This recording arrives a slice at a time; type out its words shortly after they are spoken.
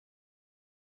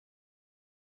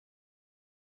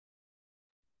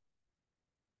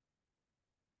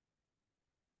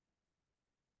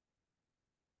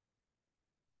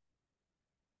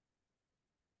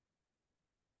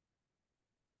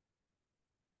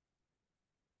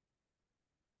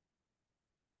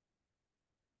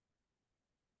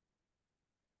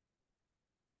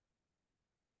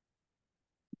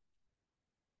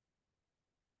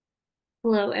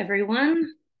Hello,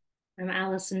 everyone. I'm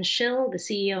Alyson Schill, the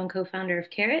CEO and co-founder of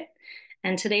Careit,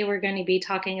 and today we're going to be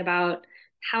talking about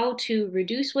how to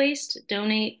reduce waste,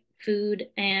 donate food,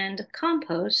 and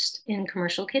compost in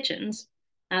commercial kitchens.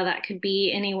 Now, that could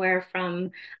be anywhere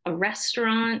from a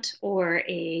restaurant or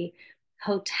a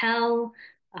hotel,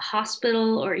 a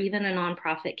hospital, or even a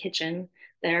nonprofit kitchen.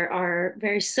 There are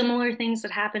very similar things that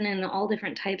happen in all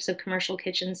different types of commercial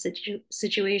kitchen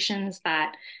situations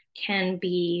that can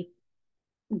be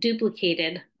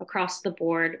duplicated across the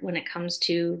board when it comes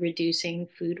to reducing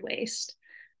food waste.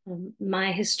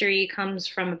 My history comes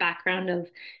from a background of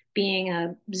being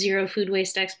a zero food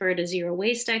waste expert, a zero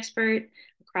waste expert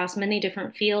across many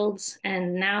different fields.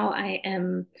 And now I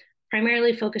am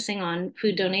primarily focusing on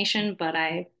food donation, but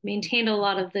I maintained a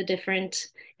lot of the different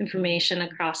information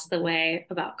across the way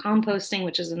about composting,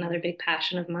 which is another big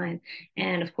passion of mine.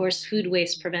 And of course, food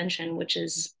waste prevention, which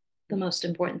is the most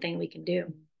important thing we can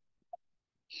do.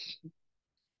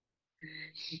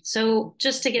 So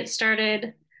just to get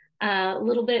started, a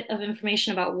little bit of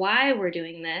information about why we're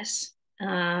doing this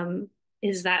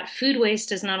is that food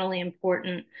waste is not only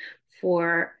important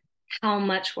for how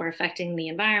much we're affecting the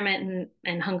environment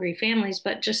and hungry families,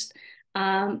 but just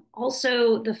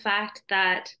also the fact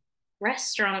that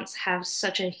restaurants have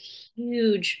such a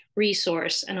huge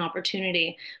resource and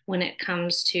opportunity when it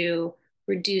comes to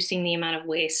reducing the amount of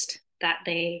waste that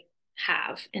they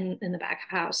have in the back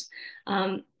of house.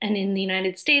 And in the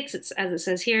United States, it's as it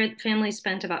says here, families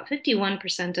spent about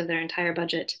 51% of their entire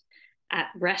budget at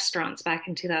restaurants back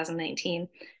in 2019.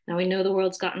 Now we know the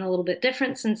world's gotten a little bit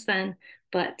different since then,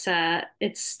 but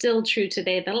it's still true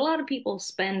today that a lot of people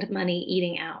spend money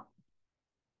eating out.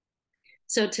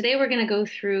 So today we're going to go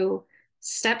through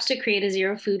steps to create a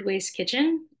zero food waste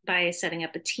kitchen by setting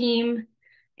up a team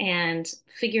and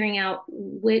figuring out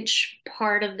which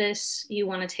part of this you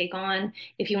want to take on.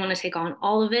 If you want to take on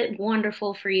all of it,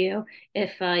 wonderful for you.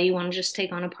 If you want to just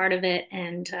take on a part of it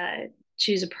and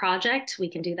choose a project, we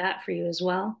can do that for you as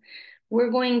well. We're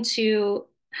going to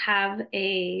have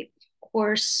a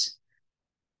course,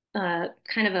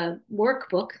 kind of a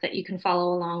workbook that you can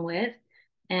follow along with,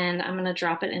 and I'm going to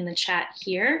drop it in the chat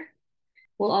here.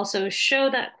 We'll also show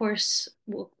that course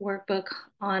workbook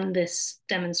on this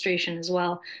demonstration as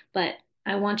well, but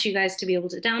I want you guys to be able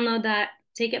to download that,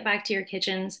 take it back to your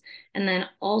kitchens, and then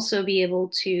also be able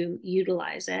to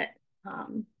utilize it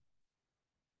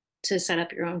to set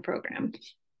up your own program.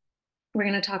 We're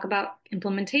going to talk about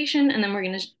implementation, and then we're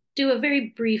going to do a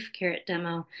very brief Careit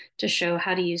demo to show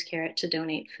how to use Careit to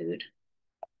donate food.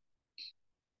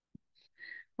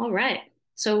 All right,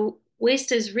 so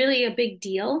waste is really a big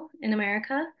deal in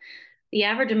America. The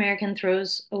average American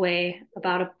throws away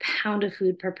about a pound of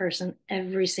food per person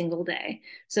every single day.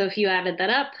 So if you added that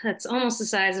up, that's almost the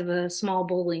size of a small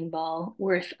bowling ball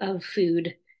worth of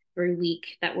food every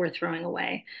week that we're throwing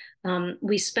away.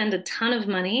 We spend a ton of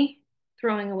money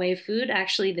throwing away food.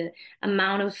 Actually, the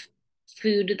amount of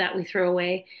food that we throw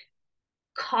away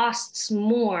costs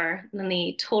more than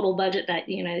the total budget that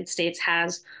the United States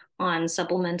has on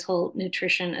supplemental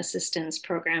nutrition assistance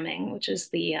programming, which is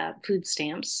the food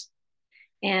stamps.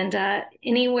 And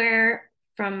anywhere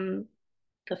from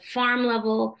the farm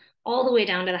level all the way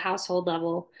down to the household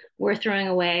level, we're throwing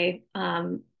away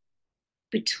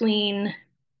between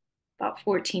about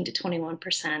 14 to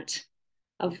 21%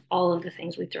 of all of the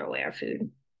things we throw away our food.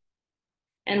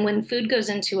 And when food goes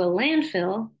into a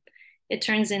landfill, it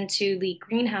turns into the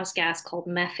greenhouse gas called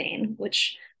methane,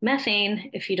 which methane,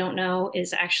 if you don't know,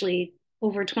 is actually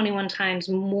over 21 times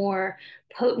more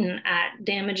potent at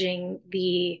damaging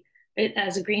it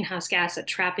as a greenhouse gas at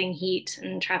trapping heat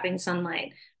and trapping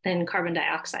sunlight than carbon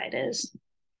dioxide is.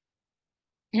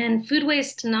 And food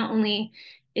waste not only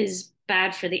is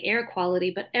bad for the air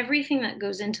quality, but everything that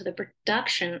goes into the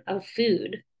production of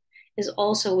food is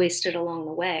also wasted along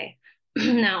the way.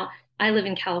 Now, I live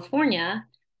in California,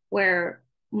 where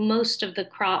most of the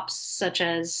crops, such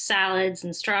as salads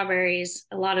and strawberries,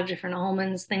 a lot of different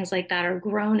almonds, things like that, are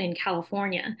grown in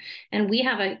California. And we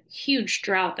have a huge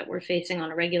drought that we're facing on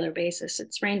a regular basis.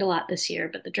 It's rained a lot this year,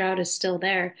 but the drought is still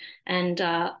there and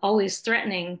always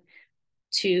threatening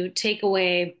to take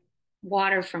away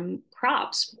water from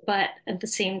crops. But at the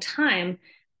same time,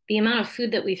 the amount of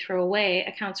food that we throw away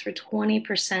accounts for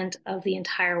 20% of the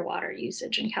entire water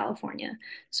usage in California.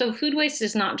 So food waste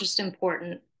is not just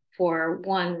important for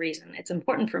one reason, it's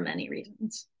important for many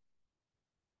reasons.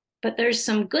 But there's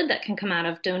some good that can come out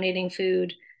of donating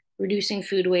food, reducing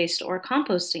food waste, or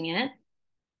composting it.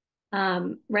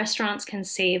 Restaurants can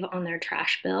save on their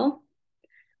trash bill.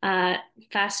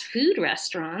 Fast food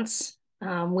restaurants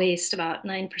waste about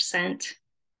 9%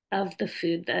 of the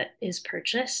food that is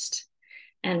purchased.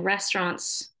 and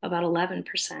restaurants about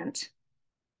 11%.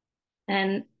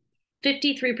 And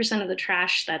 53% of the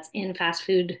trash that's in fast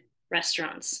food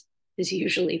restaurants is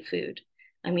usually food.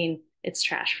 I mean, it's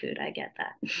trash food, I get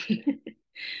that.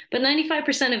 But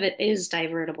 95% of it is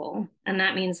divertible, and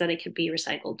that means that it could be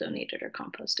recycled, donated, or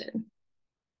composted.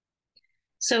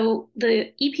 So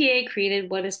the EPA created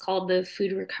what is called the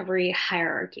food recovery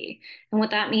hierarchy. And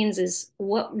what that means is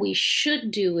what we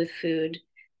should do with food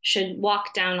should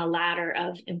walk down a ladder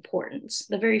of importance.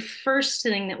 The very first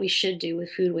thing that we should do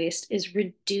with food waste is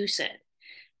reduce it.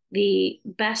 The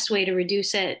best way to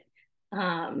reduce it,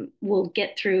 we'll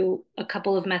get through a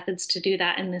couple of methods to do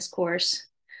that in this course.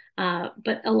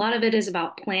 But a lot of it is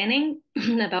about planning,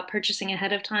 about purchasing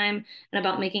ahead of time, and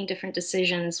about making different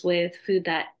decisions with food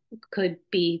that could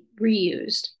be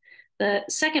reused. The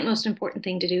second most important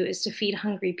thing to do is to feed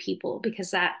hungry people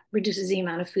because that reduces the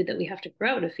amount of food that we have to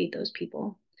grow to feed those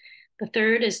people. The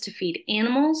third is to feed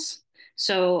animals.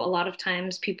 So a lot of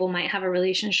times people might have a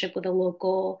relationship with a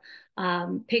local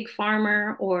pig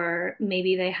farmer, or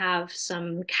maybe they have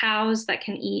some cows that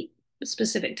can eat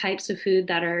specific types of food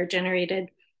that are generated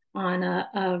on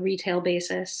a retail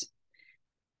basis.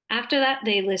 After that,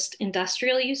 they list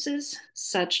industrial uses,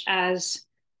 such as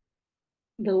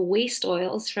the waste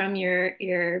oils from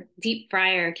your deep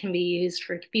fryer can be used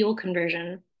for fuel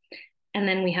conversion. And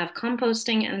then we have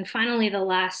composting. And finally, the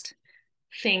last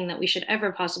thing that we should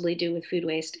ever possibly do with food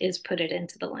waste is put it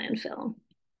into the landfill.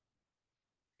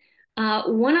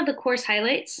 One of the course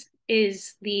highlights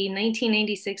is the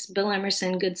 1996 Bill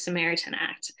Emerson Good Samaritan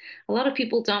Act. A lot of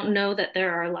people don't know that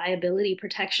there are liability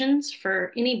protections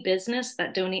for any business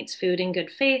that donates food in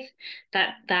good faith,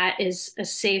 that is a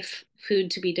safe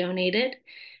food to be donated,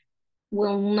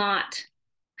 will not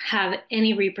have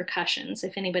any repercussions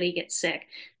if anybody gets sick.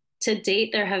 To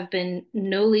date, there have been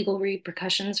no legal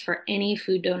repercussions for any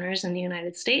food donors in the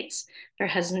United States. There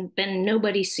hasn't been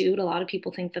nobody sued. A lot of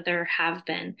people think that there have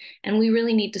been. And we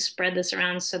really need to spread this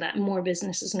around so that more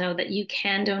businesses know that you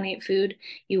can donate food.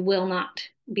 You will not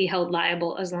be held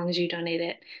liable as long as you donate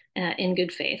it in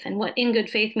good faith. And what in good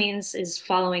faith means is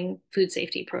following food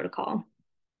safety protocol.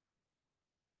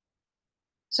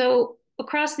 So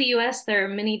across the US, there are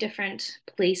many different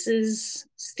places,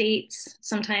 states,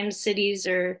 sometimes cities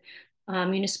or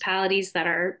municipalities that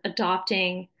are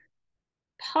adopting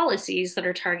policies that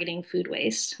are targeting food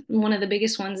waste. One of the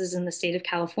biggest ones is in the state of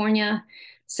California.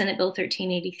 Senate Bill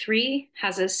 1383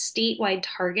 has a statewide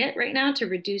target right now to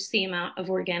reduce the amount of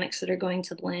organics that are going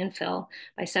to the landfill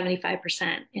by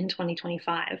 75% in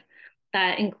 2025.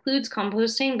 That includes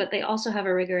composting, but they also have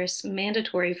a rigorous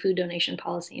mandatory food donation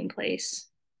policy in place.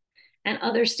 And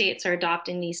other states are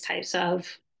adopting these types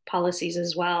of policies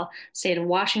as well. State of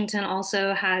Washington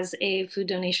also has a food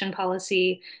donation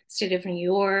policy. State of New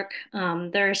York.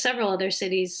 There are several other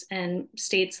cities and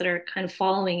states that are kind of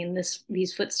following in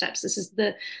these footsteps. This is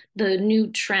the new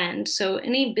trend. So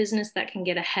any business that can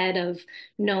get ahead of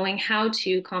knowing how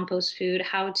to compost food,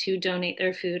 how to donate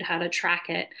their food, how to track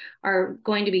it, are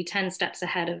going to be 10 steps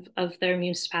ahead of their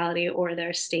municipality or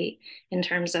their state in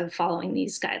terms of following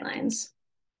these guidelines.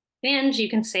 And you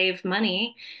can save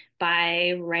money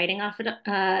by writing off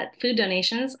food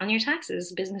donations on your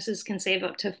taxes. Businesses can save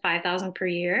up to $5,000 per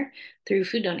year through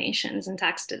food donations and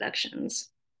tax deductions.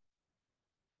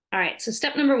 All right, so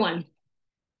step number one,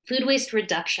 food waste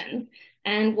reduction.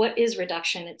 And what is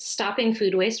reduction? It's stopping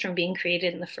food waste from being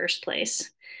created in the first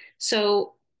place.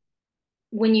 So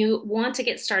when you want to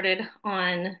get started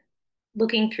on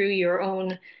looking through your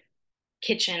own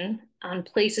kitchen on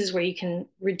places where you can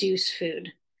reduce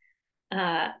food,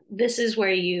 this is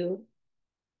where you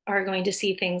are going to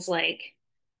see things like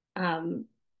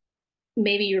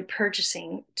maybe you're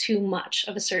purchasing too much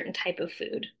of a certain type of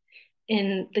food.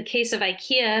 In the case of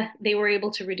IKEA, they were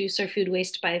able to reduce their food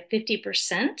waste by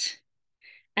 50%,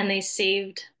 and they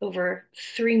saved over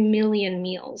 3 million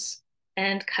meals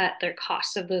and cut their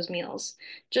costs of those meals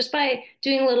just by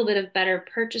doing a little bit of better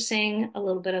purchasing, a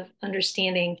little bit of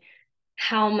understanding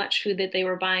how much food that they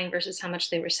were buying versus how much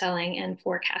they were selling and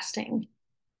forecasting.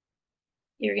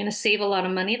 You're going to save a lot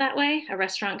of money that way. A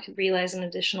restaurant could realize an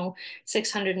additional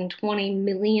 $620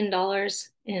 million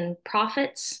in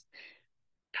profits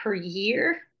per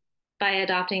year by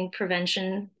adopting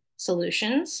prevention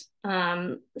solutions.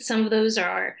 Some of those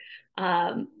are,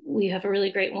 we have a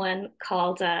really great one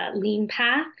called Lean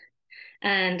Path,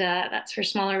 and that's for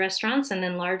smaller restaurants. And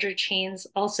then larger chains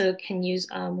also can use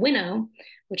Winnow,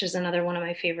 which is another one of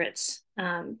my favorites.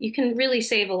 You can really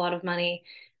save a lot of money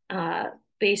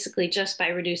basically just by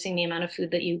reducing the amount of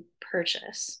food that you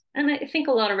purchase. And I think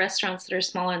a lot of restaurants that are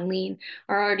small and lean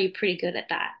are already pretty good at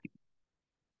that.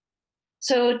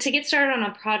 So to get started on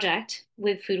a project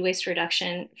with food waste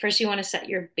reduction, first you want to set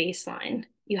your baseline.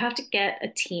 You have to get a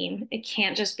team. It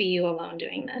can't just be you alone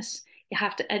doing this. You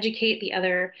have to educate the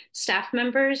other staff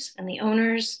members and the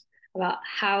owners about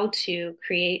how to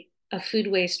create a food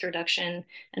waste reduction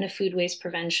and a food waste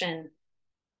prevention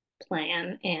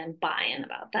plan and buy-in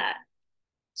about that.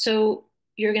 So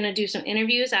you're going to do some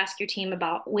interviews, ask your team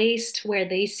about waste, where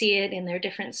they see it in their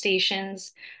different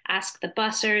stations, ask the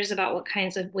bussers about what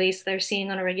kinds of waste they're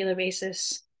seeing on a regular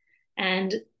basis.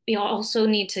 And you also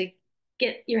need to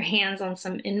get your hands on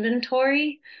some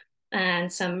inventory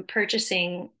and some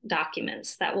purchasing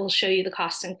documents that will show you the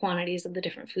costs and quantities of the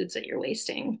different foods that you're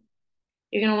wasting.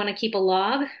 You're going to want to keep a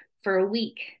log for a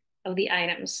week of the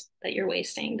items that you're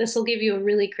wasting. This will give you a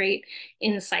really great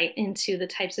insight into the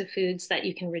types of foods that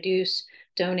you can reduce,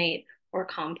 donate, or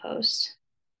compost.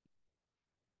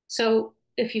 So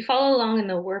if you follow along in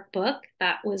the workbook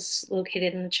that was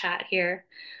located in the chat here,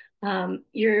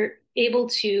 you're able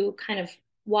to kind of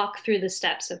walk through the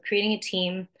steps of creating a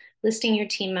team, listing your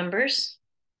team members,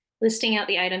 listing out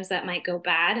the items that might go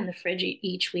bad in the fridge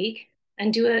each week,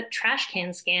 and do a trash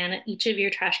can scan at each of your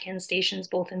trash can stations,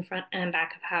 both in front and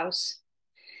back of house.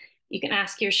 You can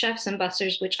ask your chefs and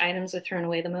busters which items are thrown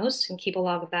away the most and keep a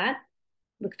log of that.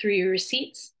 Look through your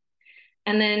receipts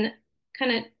and then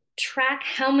kind of track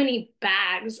how many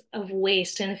bags of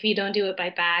waste, and if you don't do it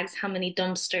by bags, how many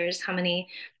dumpsters, how many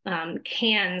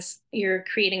cans you're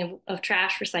creating of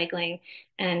trash recycling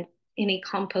and any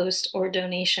compost or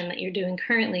donation that you're doing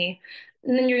currently.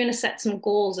 And then you're going to set some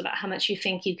goals about how much you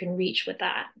think you can reach with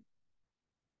that.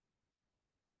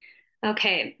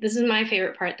 Okay, this is my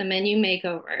favorite part, the menu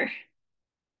makeover.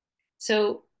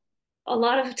 So a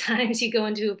lot of times you go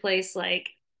into a place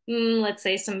like, let's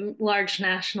say some large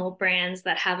national brands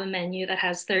that have a menu that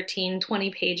has 13,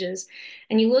 20 pages,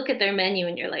 and you look at their menu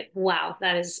and you're like, wow,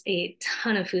 that is a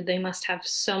ton of food. They must have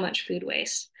so much food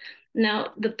waste.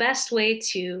 Now, the best way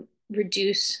to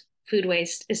reduce food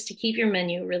waste is to keep your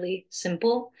menu really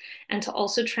simple and to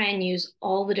also try and use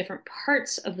all the different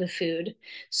parts of the food.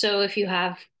 So if you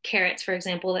have carrots, for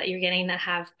example, that you're getting that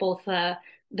have both the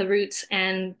roots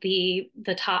and the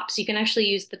tops. You can actually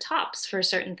use the tops for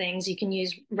certain things. You can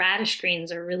use radish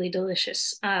greens are really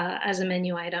delicious as a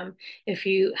menu item if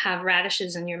you have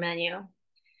radishes in your menu.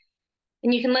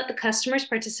 And you can let the customers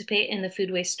participate in the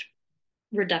food waste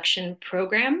reduction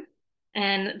program.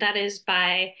 And that is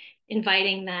by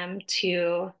inviting them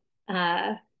to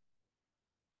uh,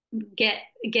 get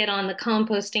get on the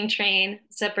composting train,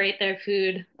 separate their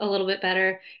food a little bit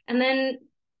better, and then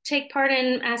take part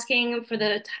in asking for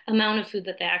the amount of food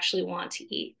that they actually want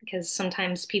to eat. Because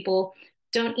sometimes people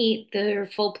don't eat their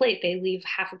full plate. They leave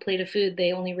half a plate of food.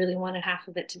 They only really wanted half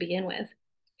of it to begin with.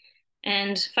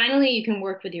 And finally, you can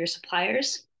work with your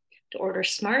suppliers to order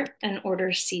smart and order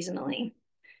seasonally.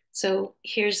 So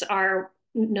here's our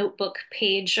notebook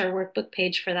page, our workbook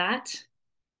page for that.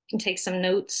 You can take some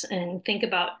notes and think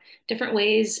about different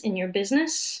ways in your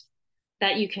business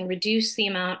that you can reduce the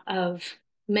amount of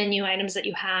menu items that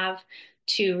you have,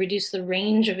 to reduce the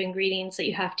range of ingredients that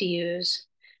you have to use,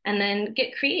 and then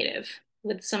get creative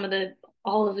with some of the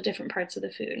all of the different parts of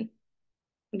the food.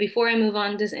 Before I move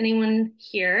on, does anyone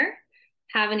here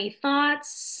have any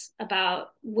thoughts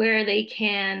about where they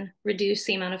can reduce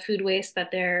the amount of food waste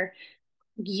that they're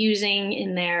using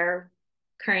in their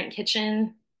current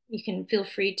kitchen? You can feel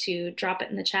free to drop it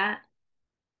in the chat.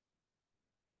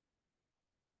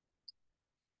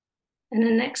 And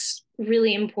the next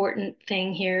really important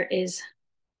thing here is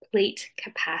plate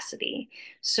capacity.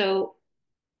 So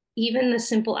even the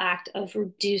simple act of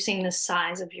reducing the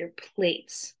size of your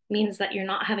plates means that you're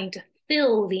not having to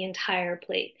fill the entire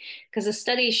plate. Because a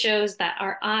study shows that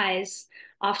our eyes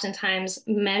oftentimes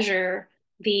measure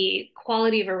the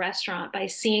quality of a restaurant by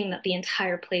seeing that the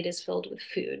entire plate is filled with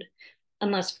food,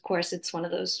 unless, of course, it's one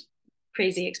of those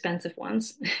crazy expensive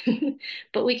ones.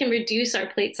 But we can reduce our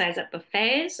plate size at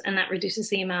buffets, and that reduces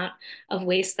the amount of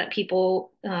waste that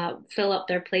people fill up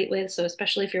their plate with. So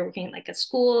especially if you're working at like a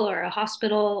school or a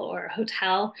hospital or a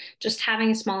hotel, just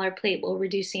having a smaller plate will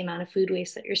reduce the amount of food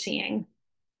waste that you're seeing.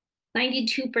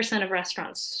 92% of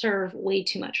restaurants serve way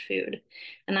too much food.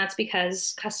 And that's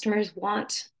because customers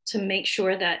want to make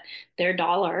sure that their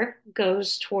dollar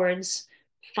goes towards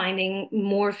finding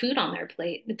more food on their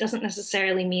plate. It doesn't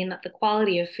necessarily mean that the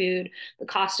quality of food, the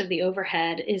cost of the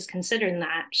overhead is considered in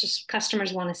that. It's just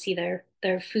customers want to see their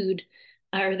food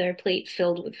or their plate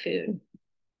filled with food.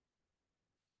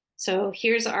 So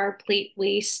here's our plate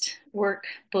waste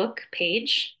workbook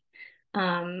page.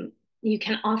 You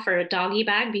can offer a doggy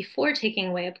bag before taking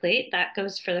away a plate. That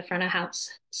goes for the front of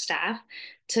house staff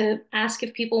to ask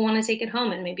if people want to take it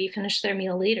home and maybe finish their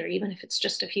meal later, even if it's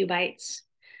just a few bites.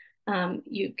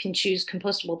 You can choose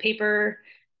compostable paper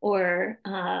or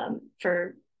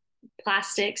for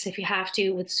plastics if you have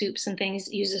to with soups and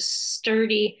things. Use a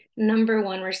sturdy #1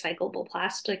 recyclable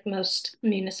plastic. Most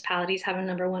municipalities have a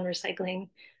 #1 recycling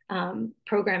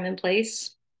program in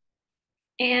place.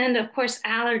 And of course,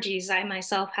 allergies. I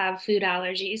myself have food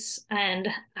allergies, and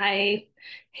I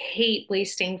hate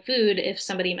wasting food if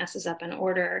somebody messes up an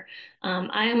order.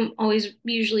 I'm always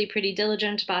usually pretty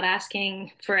diligent about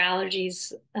asking for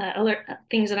allergies,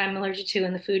 things that I'm allergic to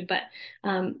in the food, but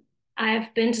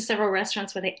I've been to several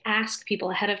restaurants where they ask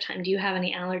people ahead of time, do you have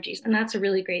any allergies? And that's a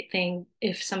really great thing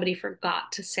if somebody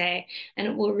forgot to say, and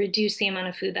it will reduce the amount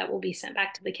of food that will be sent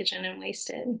back to the kitchen and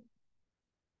wasted.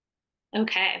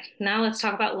 Okay, now let's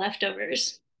talk about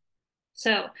leftovers.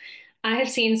 So, I have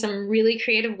seen some really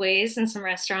creative ways in some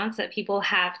restaurants that people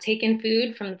have taken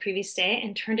food from the previous day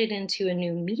and turned it into a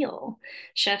new meal.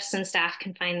 Chefs and staff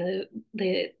can find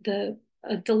the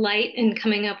delight in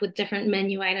coming up with different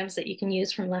menu items that you can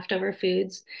use from leftover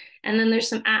foods. And then there's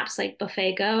some apps like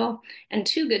Buffet Go and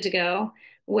Too Good to Go,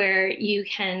 where you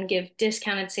can give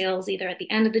discounted sales either at the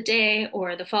end of the day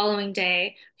or the following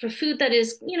day for food that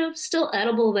is, still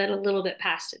edible but a little bit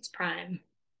past its prime.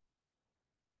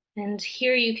 And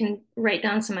here you can write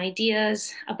down some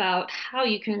ideas about how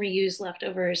you can reuse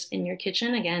leftovers in your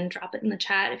kitchen. Again, drop it in the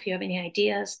chat if you have any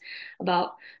ideas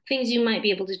about things you might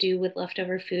be able to do with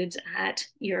leftover foods at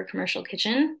your commercial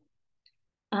kitchen.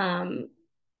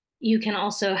 You can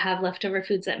also have leftover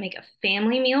foods that make a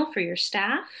family meal for your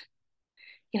staff.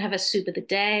 You can have a soup of the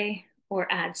day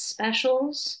or add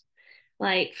specials.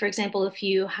 Like, for example, if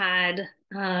you had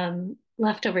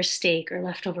leftover steak or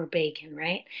leftover bacon,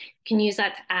 right? You can use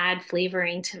that to add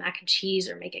flavoring to mac and cheese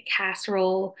or make a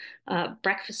casserole,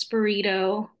 breakfast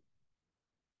burrito,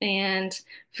 and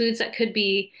foods that could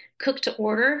be cooked to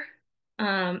order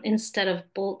instead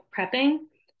of bulk prepping,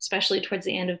 especially towards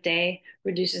the end of day,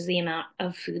 reduces the amount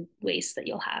of food waste that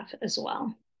you'll have as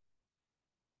well.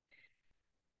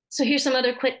 So here's some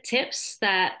other quick tips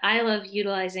that I love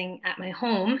utilizing at my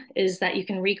home is that you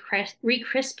can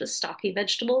recrisp stocky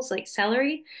vegetables like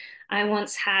celery. I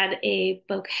once had a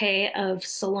bouquet of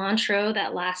cilantro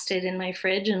that lasted in my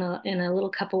fridge in a little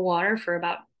cup of water for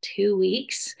about 2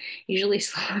 weeks. Usually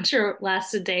cilantro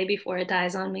lasts a day before it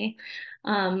dies on me.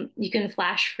 You can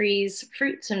flash freeze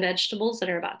fruits and vegetables that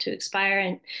are about to expire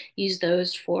and use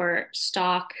those for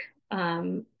stock,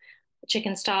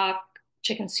 chicken stock,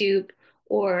 chicken soup,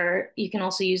 or you can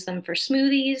also use them for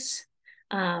smoothies.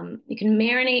 You can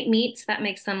marinate meats, that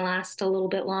makes them last a little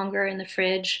bit longer in the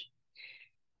fridge.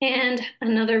 And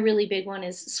another really big one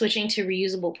is switching to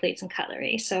reusable plates and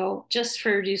cutlery. So, just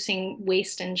for reducing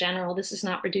waste in general, this is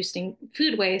not reducing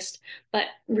food waste, but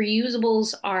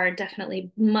reusables are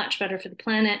definitely much better for the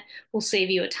planet, will save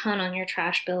you a ton on your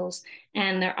trash bills.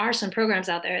 And there are some programs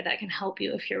out there that can help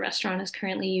you if your restaurant is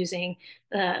currently using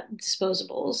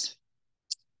disposables.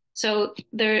 So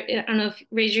there, I don't know if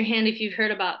raise your hand if you've heard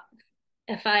about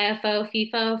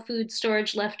FIFO, food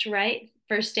storage left to right,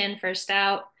 first in, first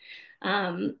out,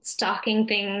 stocking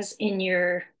things in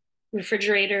your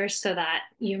refrigerator so that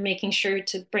you're making sure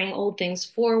to bring old things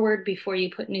forward before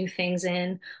you put new things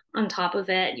in. On top of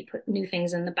it, you put new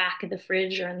things in the back of the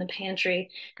fridge or in the pantry,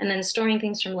 and then storing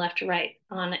things from left to right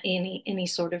on any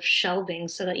sort of shelving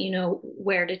so that you know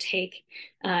where to take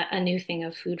a new thing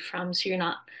of food from, so you're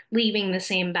not leaving the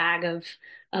same bag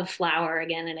of flour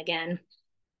again and again.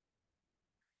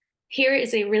 Here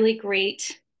is a really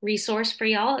great resource for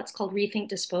y'all. It's called Rethink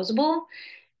Disposable.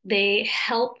 They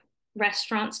help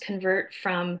restaurants convert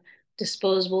from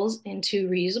disposables into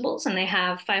reusables, and they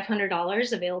have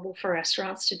 $500 available for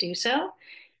restaurants to do so.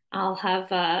 I'll have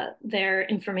their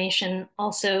information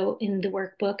also in the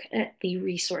workbook at the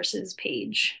resources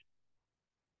page.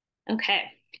 Okay,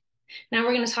 now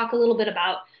we're going to talk a little bit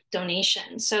about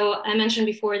donation. So I mentioned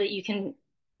before that you can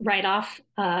write off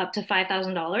up to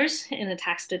 $5,000 in a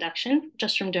tax deduction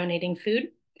just from donating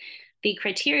food. The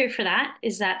criteria for that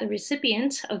is that the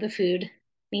recipient of the food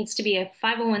needs to be a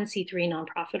 501c3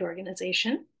 nonprofit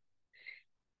organization.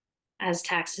 As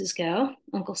taxes go,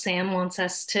 Uncle Sam wants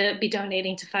us to be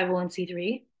donating to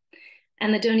 501c3,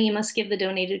 and the donee must give the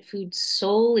donated food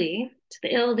solely to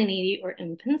the ill, the needy, or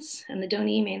infants, and the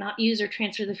donee may not use or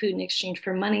transfer the food in exchange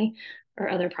for money or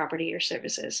other property or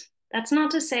services. That's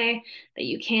not to say that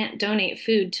you can't donate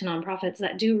food to nonprofits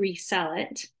that do resell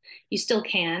it. You still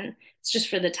can. It's just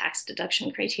for the tax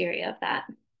deduction criteria of that.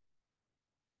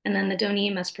 And then the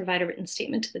donee must provide a written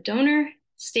statement to the donor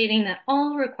stating that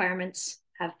all requirements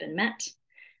have been met.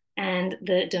 and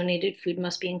the donated food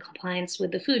must be in compliance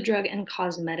with the Food, Drug, and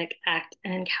Cosmetic Act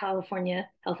and California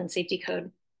Health and Safety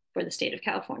Code for the state of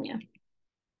California.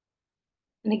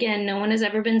 And again, no one has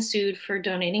ever been sued for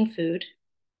donating food.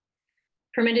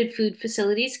 Permitted food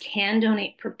facilities can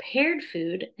donate prepared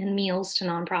food and meals to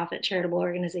nonprofit charitable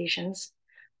organizations,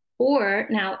 or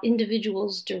now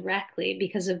individuals directly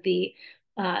because of the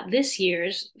this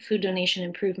year's Food Donation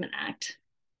Improvement Act.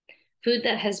 Food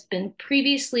that has been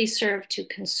previously served to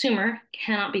consumer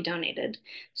cannot be donated.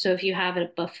 So if you have a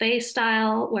buffet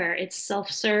style where it's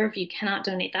self-serve, you cannot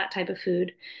donate that type of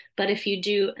food. But if you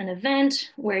do an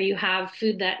event where you have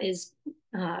food that is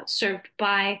served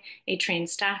by a trained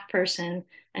staff person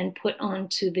and put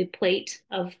onto the plate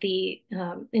of the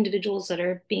individuals that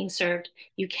are being served,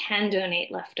 you can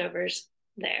donate leftovers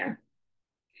there.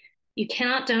 You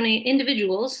cannot donate,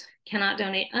 individuals cannot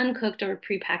donate uncooked or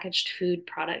prepackaged food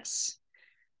products.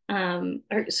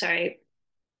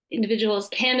 Individuals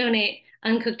can donate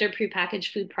uncooked or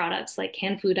prepackaged food products like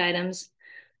canned food items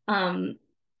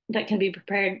that can be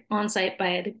prepared on site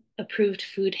by approved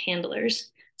food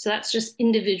handlers. So that's just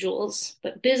individuals,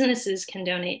 but businesses can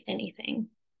donate anything.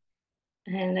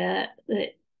 And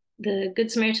the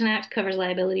Good Samaritan Act covers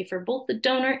liability for both the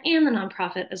donor and the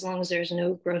nonprofit as long as there's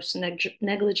no gross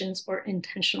negligence or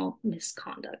intentional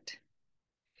misconduct.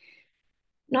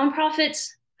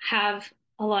 Nonprofits have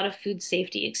a lot of food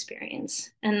safety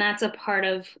experience, and that's a part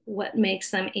of what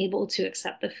makes them able to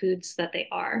accept the foods that they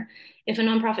are. If a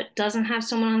nonprofit doesn't have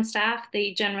someone on staff,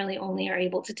 they generally only are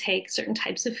able to take certain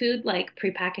types of food, like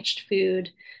prepackaged food,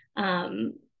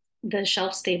 the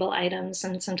shelf-stable items,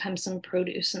 and sometimes some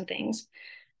produce and things.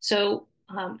 So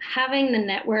having the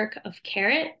network of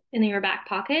Careit in your back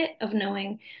pocket of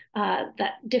knowing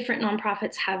that different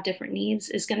nonprofits have different needs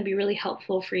is going to be really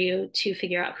helpful for you to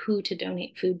figure out who to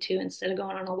donate food to instead of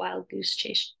going on a wild goose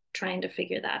chase trying to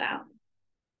figure that out.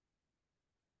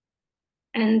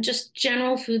 And just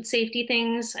general food safety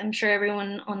things. I'm sure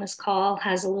everyone on this call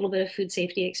has a little bit of food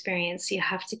safety experience. You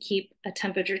have to keep a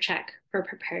temperature check for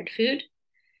prepared food.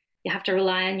 You have to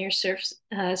rely on your serve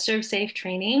safe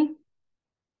training.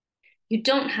 You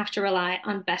don't have to rely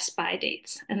on best buy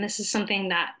dates. And this is something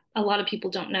that a lot of people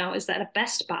don't know is that a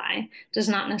best buy does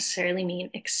not necessarily mean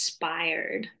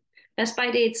expired. Best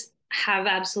buy dates have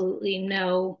absolutely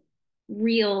no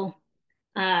real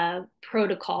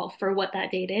protocol for what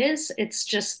that date is. It's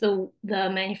just the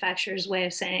manufacturer's way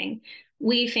of saying,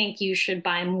 we think you should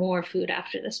buy more food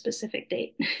after the specific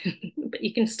date. But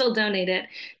you can still donate it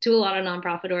to a lot of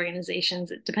nonprofit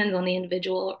organizations. It depends on the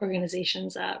individual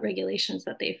organization's regulations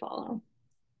that they follow.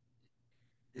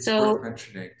 It's worth So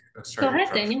mentioning, go sorry to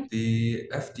ahead, interrupt, Daniel. the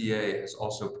FDA has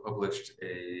also published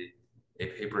a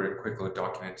paper, a quick little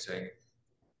document saying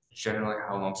generally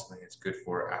how long something is good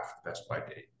for after the best by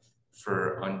date.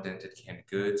 For undented canned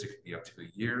goods, it could be up to a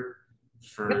year.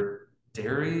 Yep. For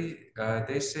dairy,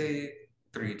 they say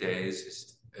 3 days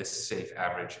is a safe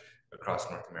average across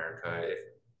North America.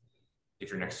 If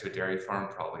you're next to a dairy farm,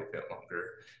 probably a bit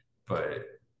longer.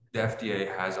 But the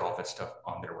FDA has all of its stuff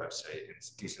on their website and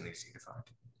it's decently easy to find.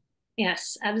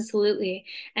 Yes, absolutely.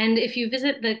 And if you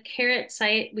visit the Careit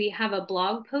site, we have a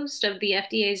blog post of the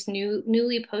FDA's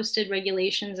newly posted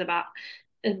regulations about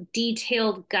a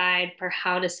detailed guide for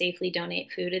how to safely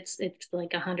donate food. It's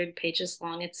like 100 pages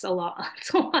long. It's a lot.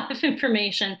 It's a lot of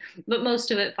information, but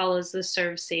most of it follows the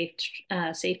Serve Safe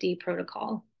safety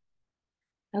protocol.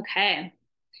 Okay.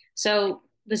 So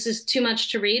this is too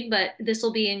much to read, but this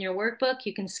will be in your workbook.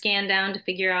 You can scan down to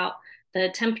figure out the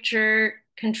temperature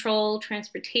control,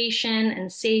 transportation,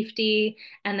 and safety,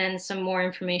 and then some more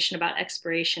information about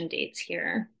expiration dates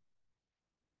here.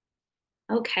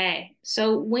 Okay,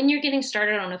 so when you're getting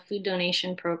started on a food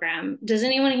donation program, does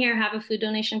anyone here have a food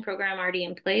donation program already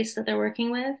in place that they're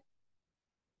working with?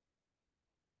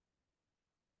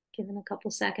 Given a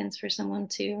couple seconds for someone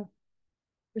to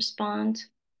respond.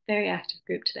 Very active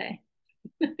group today.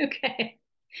 Okay.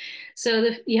 So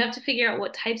you have to figure out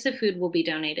what types of food will be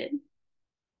donated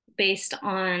based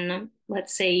on,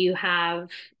 let's say you have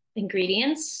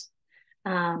ingredients.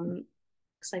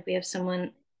 Looks like we have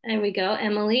someone, there we go.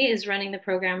 Emily is running the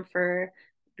program for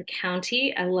the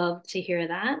county. I love to hear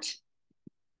that.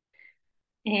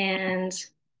 And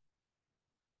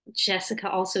Jessica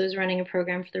also is running a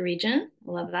program for the region.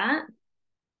 Love that.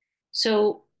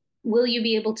 So will you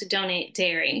be able to donate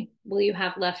dairy? Will you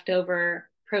have leftover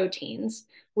proteins?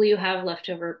 Will you have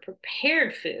leftover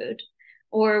prepared food?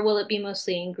 Or will it be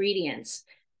mostly ingredients?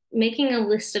 making a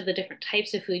list of the different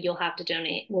types of food you'll have to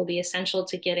donate will be essential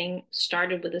to getting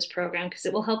started with this program because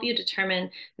it will help you determine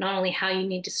not only how you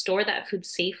need to store that food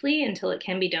safely until it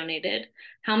can be donated,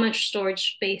 how much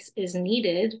storage space is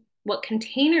needed, what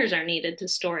containers are needed to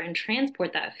store and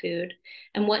transport that food,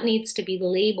 and what needs to be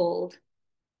labeled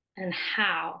and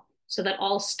how, so that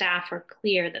all staff are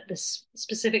clear that this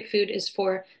specific food is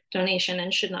for donation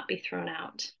and should not be thrown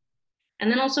out.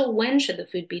 And then also, when should the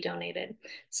food be donated?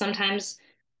 Sometimes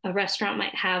a restaurant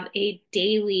might have a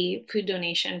daily food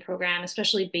donation program,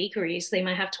 especially bakeries. They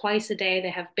might have twice a day. They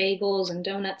have bagels and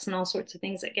donuts and all sorts of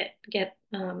things that get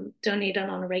donated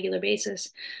on a regular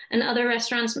basis. And other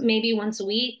restaurants, maybe once a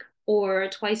week or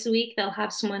twice a week, they'll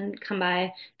have someone come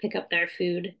by, pick up their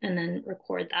food, and then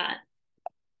record that.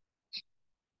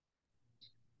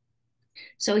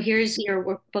 So here's your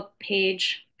workbook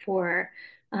page for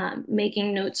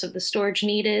making notes of the storage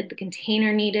needed, the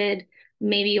container needed.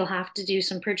 Maybe you'll have to do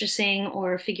some purchasing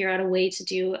or figure out a way to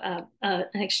do an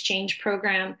exchange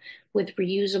program with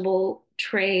reusable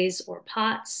trays or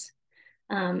pots.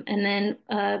 And then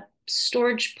a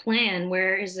storage plan.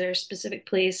 Where is there a specific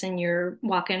place in your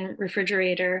walk-in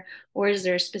refrigerator, or is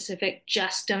there a specific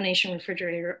just donation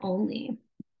refrigerator only?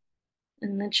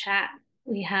 In the chat,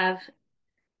 we have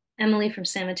Emily from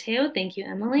San Mateo. Thank you,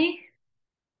 Emily.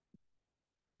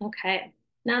 Okay,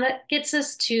 now that gets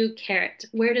us to Careit.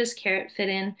 Where does Careit fit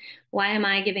in? Why am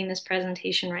I giving this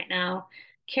presentation right now?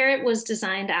 Careit was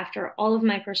designed after all of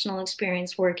my personal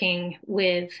experience working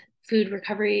with food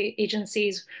recovery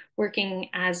agencies, working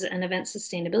as an event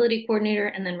sustainability coordinator,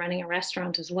 and then running a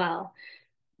restaurant as well.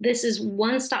 This is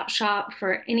one-stop shop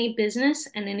for any business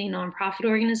and any nonprofit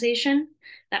organization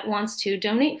that wants to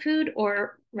donate food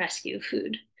or rescue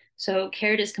food. So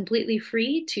Careit is completely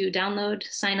free to download,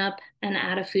 sign up, and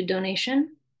add a food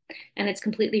donation. And it's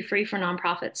completely free for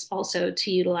nonprofits also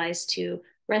to utilize to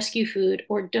rescue food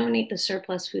or donate the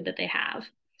surplus food that they have.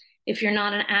 If you're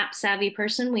not an app savvy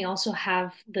person, we also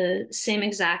have the same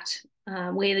exact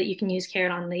way that you can use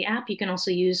Careit on the app. You can also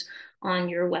use on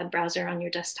your web browser, on your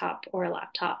desktop or a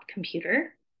laptop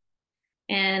computer.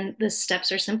 And the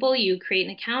steps are simple. You create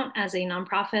an account as a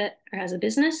nonprofit or as a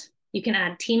business. You can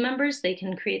add team members. They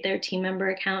can create their team member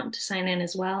account to sign in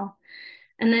as well.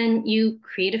 And then you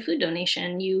create a food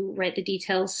donation. You write the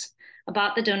details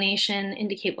about the donation,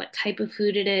 indicate what type of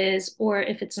food it is, or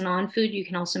if it's non-food, you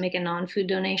can also make a non-food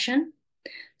donation.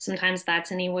 Sometimes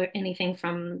that's anything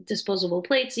from disposable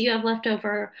plates that you have left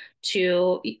over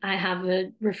to I have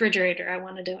a refrigerator I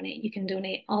want to donate. You can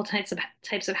donate all types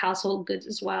of household goods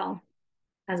as well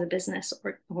as a business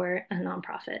or a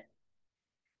nonprofit.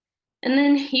 And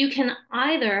then you can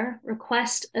either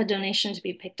request a donation to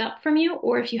be picked up from you,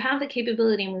 or if you have the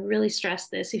capability, and we really stress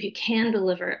this, if you can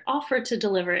deliver it, offer to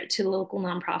deliver it to local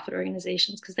nonprofit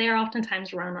organizations, because they are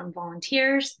oftentimes run on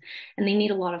volunteers and they need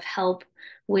a lot of help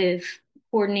with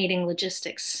coordinating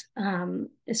logistics,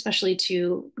 especially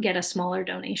to get a smaller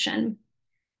donation.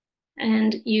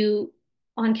 And you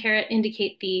on Careit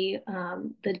indicate the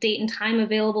date and time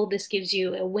available. This gives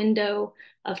you a window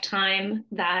of time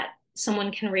that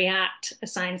someone can react,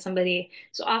 assign somebody.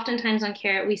 So oftentimes on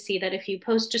Careit, we see that if you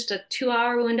post just a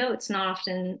 2-hour window, it's not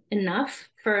often enough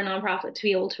for a nonprofit to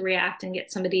be able to react and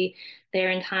get somebody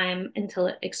there in time until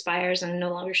it expires and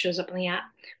no longer shows up on the app.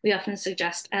 We often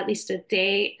suggest at least a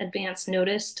day advance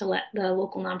notice to let the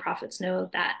local nonprofits know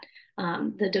that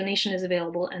the donation is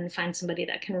available and find somebody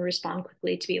that can respond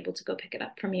quickly to be able to go pick it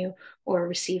up from you or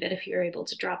receive it if you're able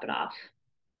to drop it off.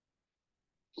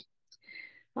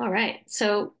 All right,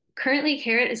 so currently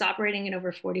Careit is operating in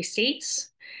over 40 states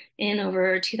in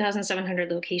over 2,700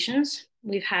 locations.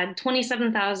 We've had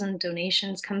 27,000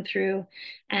 donations come through,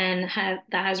 and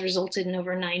that has resulted in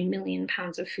over 9 million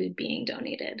pounds of food being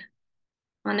donated.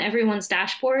 On everyone's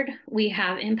dashboard, we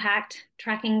have impact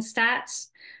tracking stats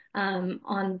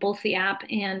on both the app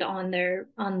and on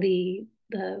the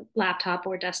laptop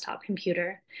or desktop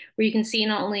computer, where you can see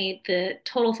not only the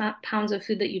total pounds of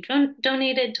food that you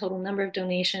donated, total number of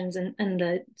donations, and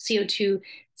the CO2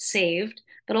 saved,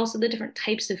 but also the different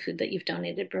types of food that you've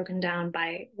donated broken down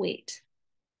by weight.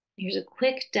 Here's a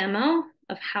quick demo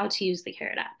of how to use the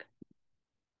Careit app.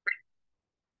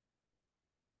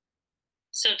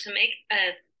 So to make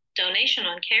a donation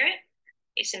on Careit,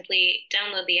 you simply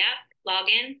download the app, log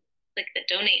in, click the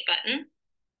donate button,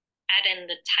 add in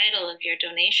the title of your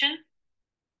donation,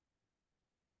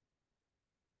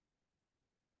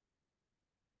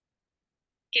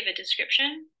 give a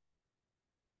description,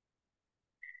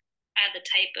 add the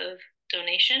type of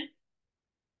donation,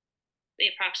 the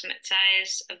approximate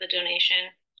size of the donation,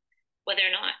 whether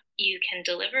or not you can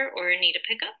deliver or need a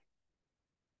pickup,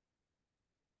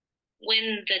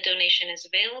 when the donation is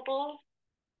available,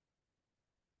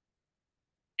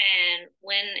 and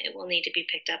when it will need to be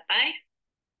picked up by.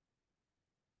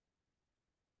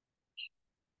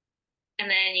 And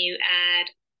then you add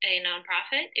a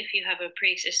nonprofit if you have a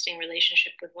pre-existing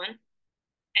relationship with one.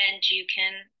 And you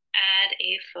can add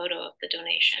a photo of the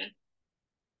donation.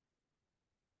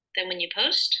 Then when you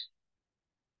post,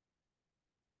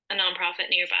 a nonprofit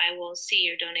nearby will see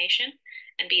your donation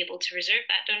and be able to reserve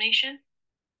that donation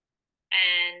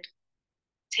and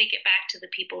take it back to the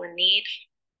people in need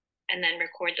and then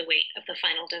record the weight of the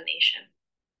final donation.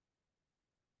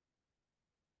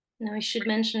 Now, I should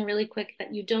mention really quick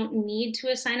that you don't need to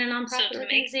assign a nonprofit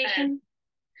organization.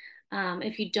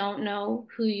 If you don't know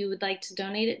who you would like to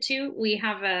donate it to, we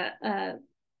have a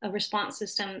response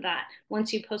system that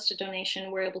once you post a donation,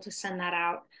 we're able to send that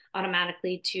out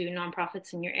automatically to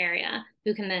nonprofits in your area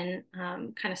who can then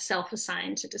kind of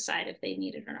self-assign to decide if they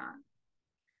need it or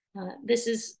not. This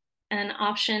is an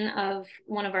option of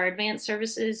one of our advanced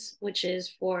services, which is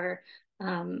for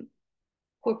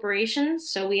corporations.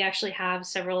 So we actually have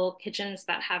several kitchens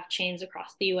that have chains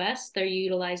across the US. They're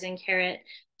utilizing Careit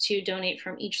to donate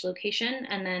from each location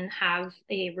and then have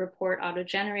a report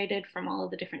auto-generated from all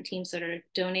of the different teams that are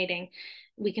donating.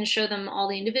 We can show them all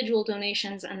the individual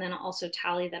donations and then also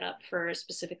tally that up for a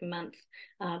specific month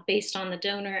based on the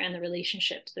donor and the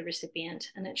relationship to the recipient.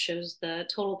 And it shows the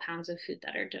total pounds of food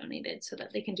that are donated so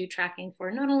that they can do tracking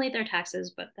for not only their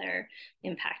taxes, but their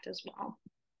impact as well.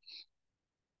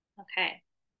 Okay.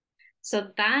 So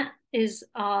that is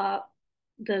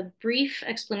the brief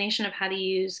explanation of how to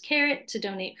use Careit to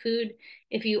donate food.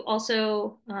 If you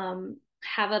also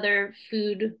have other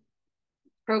food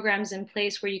programs in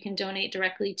place where you can donate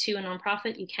directly to a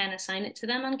nonprofit, you can assign it to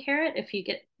them on Careit if you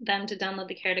get them to download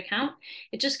the Careit account.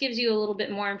 It just gives you a little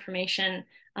bit more information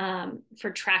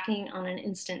for tracking on an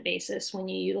instant basis when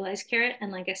you utilize Careit.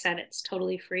 And like I said, it's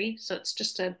totally free. So it's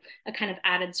just a kind of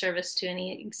added service to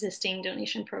any existing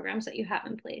donation programs that you have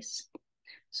in place.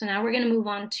 So now we're going to move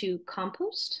on to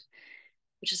Compost,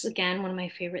 which is again one of my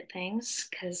favorite things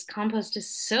because compost is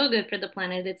so good for the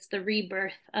planet. It's the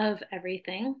rebirth of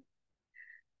everything.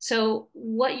 So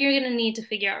what you're going to need to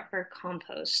figure out for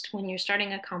compost when you're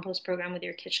starting a compost program with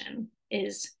your kitchen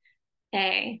is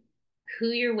A, who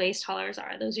your waste haulers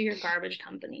are. Those are your garbage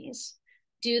companies.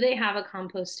 Do they have a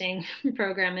composting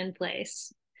program in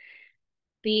place?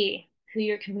 B, who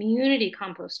your community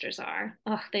composters are.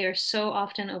 Oh, they are so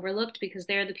often overlooked because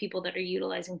they're the people that are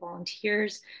utilizing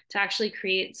volunteers to actually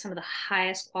create some of the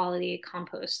highest quality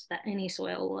compost that any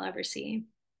soil will ever see.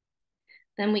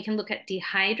 Then we can look at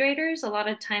dehydrators. A lot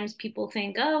of times people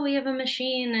think, oh, we have a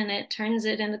machine and it turns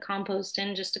it into compost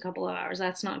in just a couple of hours.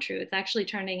 That's not true. It's actually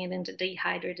turning it into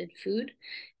dehydrated food.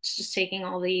 It's just taking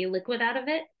all the liquid out of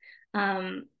it.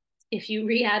 If you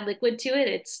re-add liquid to it,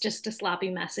 it's just a sloppy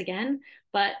mess again.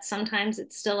 But sometimes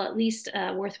it's still at least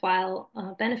a worthwhile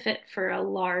benefit for a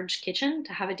large kitchen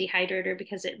to have a dehydrator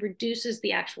because it reduces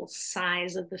the actual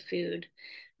size of the food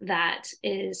that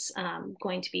is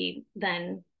going to be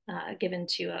then given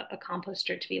to a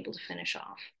composter to be able to finish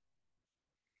off.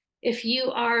 If you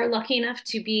are lucky enough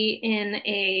to be in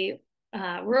a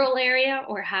rural area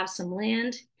or have some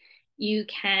land, you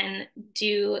can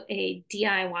do a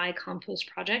DIY compost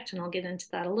project, and I'll get into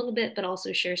that a little bit, but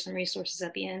also share some resources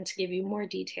at the end to give you more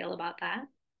detail about that.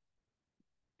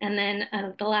 And then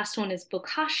the last one is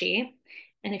bokashi.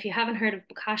 And if you haven't heard of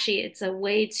bokashi, it's a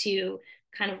way to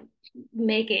kind of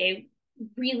make a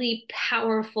really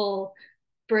powerful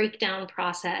breakdown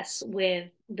process with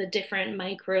the different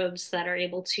microbes that are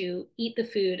able to eat the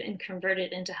food and convert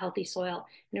it into healthy soil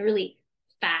in a really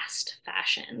fast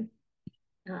fashion.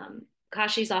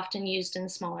 Bokashi is often used in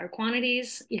smaller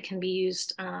quantities. It can be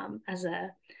used as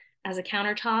a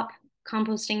countertop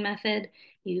composting method.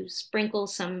 You sprinkle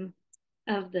some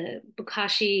of the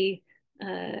bokashi.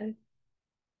 I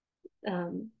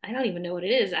don't even know what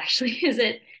it is actually. Is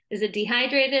it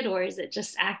dehydrated or is it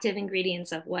just active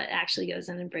ingredients of what actually goes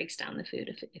in and breaks down the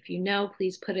food? If you know,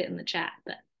 please put it in the chat.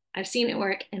 But I've seen it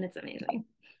work and it's amazing.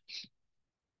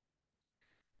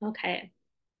 Okay,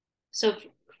 so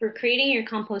for creating your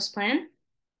compost plan,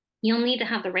 you'll need to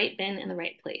have the right bin in the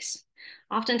right place.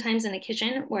 Oftentimes in a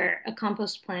kitchen where a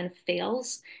compost plan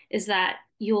fails is that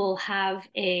you'll have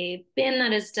a bin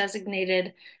that is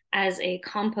designated as a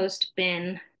compost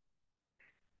bin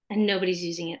and nobody's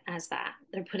using it as that.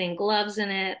 They're putting gloves in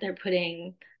it, they're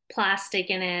putting plastic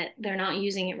in it, they're not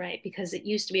using it right because it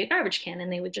used to be a garbage can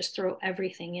and they would just throw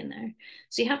everything in there.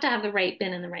 So you have to have the right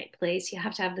bin in the right place. You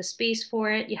have to have the space for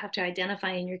it. You have to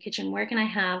identify in your kitchen, where can I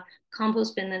have a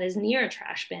compost bin that is near a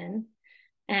trash bin?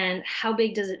 And how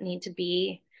big does it need to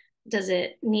be? Does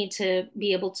it need to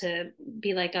be able to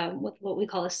be like a what we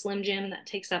call a slim gym that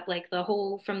takes up like the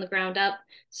whole from the ground up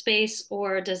space,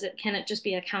 or can it just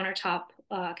be a countertop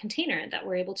container that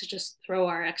we're able to just throw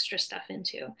our extra stuff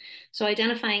into? So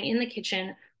identifying in the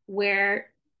kitchen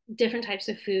where different types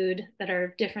of food that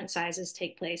are different sizes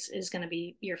take place is going to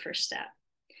be your first step.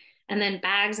 And then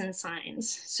bags and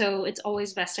signs. So it's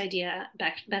always best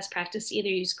practice to either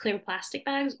use clear plastic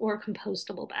bags or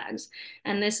compostable bags.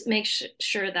 And this makes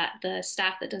sure that the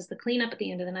staff that does the cleanup at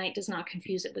the end of the night does not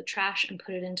confuse it with trash and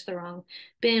put it into the wrong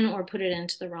bin or put it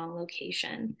into the wrong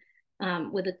location.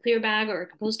 With a clear bag or a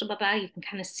compostable bag, you can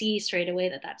kind of see straight away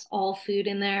that that's all food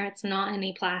in there. It's not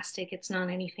any plastic. It's not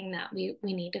anything that we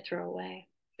need to throw away.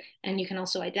 And you can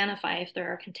also identify if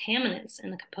there are contaminants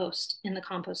in the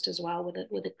compost as well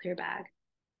with a clear bag.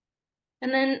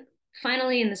 And then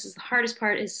finally, and this is the hardest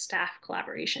part, is staff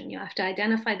collaboration. You have to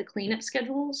identify the cleanup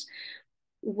schedules,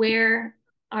 where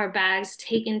our bags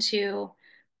taken to,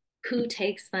 who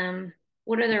takes them,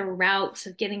 what are their routes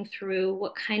of getting through,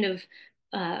 what kind of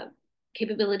uh,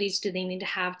 capabilities do they need to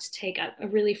have to take a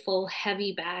really full,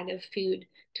 heavy bag of food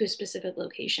to a specific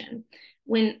location.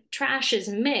 When trash is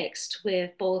mixed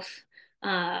with both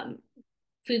um,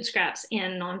 food scraps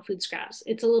and non-food scraps,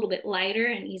 it's a little bit lighter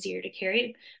and easier to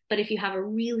carry. But if you have a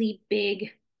really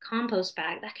big compost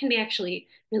bag, that can be actually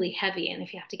really heavy. And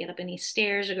if you have to get up any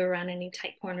stairs or go around any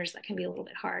tight corners, that can be a little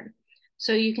bit hard.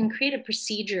 So you can create a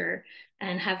procedure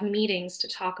and have meetings to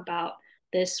talk about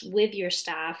this with your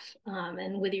staff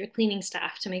and with your cleaning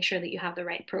staff to make sure that you have the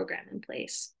right program in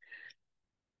place.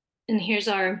 And here's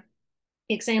our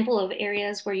example of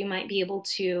areas where you might be able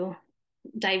to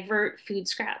divert food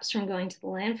scraps from going to the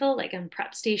landfill, like on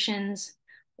prep stations,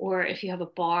 or if you have a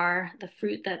bar, the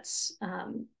fruit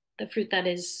that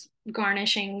is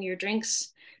garnishing your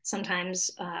drinks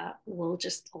sometimes will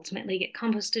just ultimately get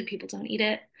composted. People don't eat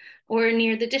it, or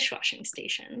near the dishwashing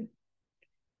station.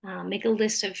 Make a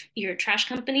list of your trash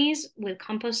companies with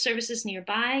compost services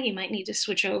nearby. You might need to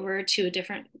switch over to a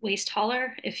different waste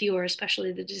hauler. If you are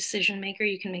especially the decision maker,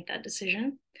 you can make that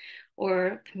decision,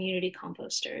 or community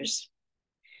composters.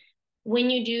 When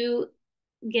you do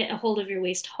get a hold of your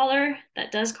waste hauler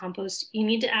that does compost, you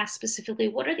need to ask specifically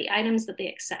what are the items that they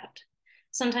accept.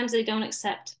 Sometimes they don't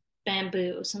accept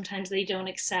bamboo, sometimes they don't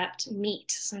accept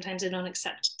meat, sometimes they don't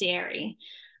accept dairy.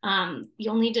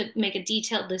 You'll need to make a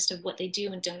detailed list of what they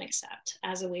do and don't accept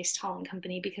as a waste hauling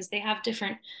company, because they have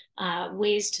different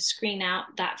ways to screen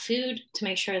out that food to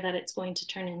make sure that it's going to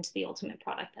turn into the ultimate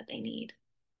product that they need.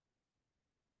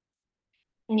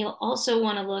 And you'll also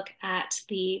want to look at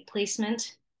the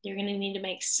placement. You're going to need to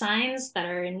make signs that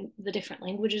are in the different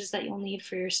languages that you'll need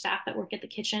for your staff that work at the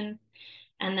kitchen,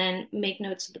 and then make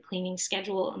notes of the cleaning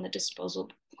schedule and the disposal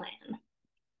plan.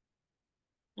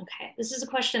 Okay, this is a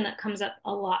question that comes up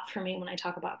a lot for me when I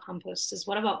talk about compost is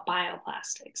what about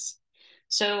bioplastics?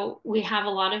 So we have a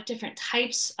lot of different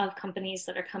types of companies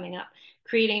that are coming up,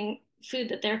 creating food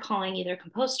that they're calling either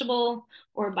compostable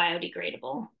or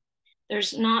biodegradable.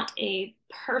 There's not a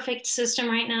perfect system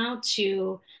right now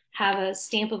to have a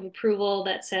stamp of approval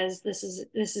that says this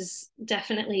is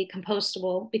definitely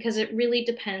compostable, because it really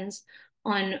depends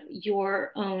on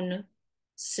your own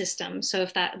system. So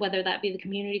if that whether that be the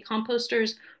community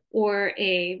composters or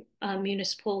a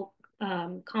municipal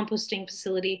composting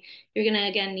facility, you're going to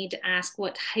again need to ask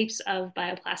what types of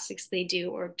bioplastics they do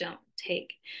or don't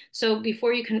take. So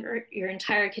before you convert your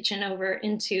entire kitchen over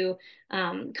into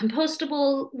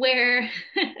compostable ware,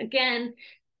 again,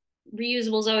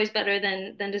 reusable is always better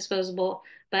than disposable,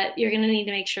 but you're going to need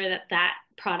to make sure that that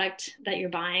product that you're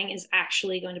buying is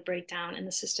actually going to break down in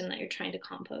the system that you're trying to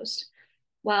compost.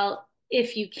 Well,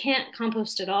 if you can't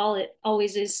compost at all, it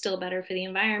always is still better for the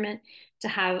environment to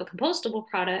have a compostable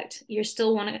product. You're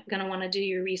still going to want to do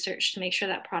your research to make sure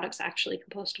that product's actually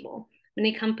compostable.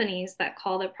 Many companies that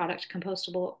call their product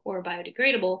compostable or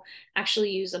biodegradable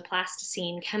actually use a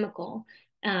plasticine chemical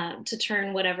to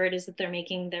turn whatever it is that they're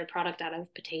making their product out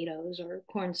of, potatoes or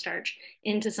cornstarch,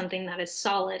 into something that is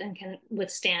solid and can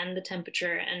withstand the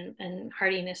temperature and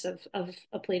hardiness of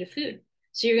a plate of food.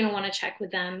 So you're going to want to check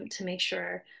with them to make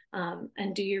sure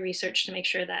and do your research to make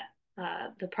sure that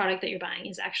the product that you're buying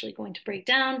is actually going to break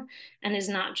down and is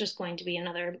not just going to be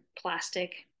another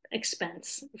plastic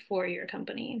expense for your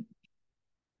company.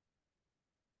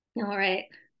 All right,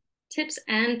 tips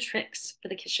and tricks for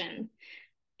the kitchen.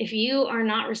 If you are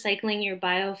not recycling your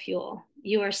biofuel,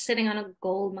 you are sitting on a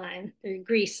gold mine, or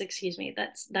grease, excuse me.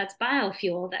 That's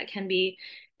biofuel that can be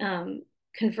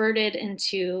converted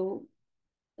into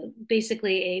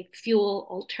basically a fuel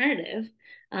alternative.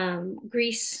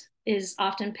 Grease is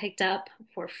often picked up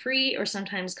for free, or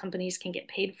sometimes companies can get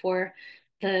paid for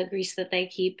the grease that they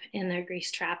keep in their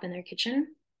grease trap in their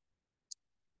kitchen.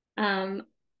 Um,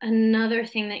 Another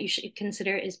thing that you should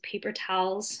consider is paper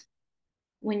towels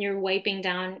when you're wiping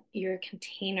down your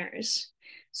containers.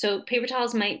 So paper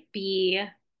towels might be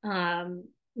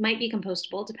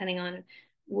compostable depending on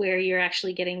where you're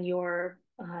actually getting your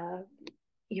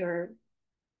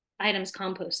items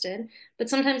composted, but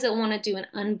sometimes they'll want to do an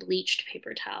unbleached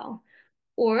paper towel.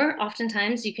 Or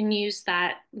oftentimes you can use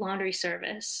that laundry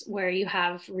service where you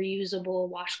have reusable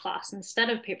washcloths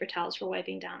instead of paper towels for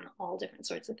wiping down all different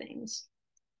sorts of things.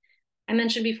 I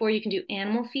mentioned before you can do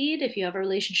animal feed if you have a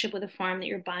relationship with a farm that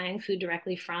you're buying food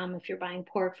directly from. If you're buying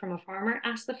pork from a farmer,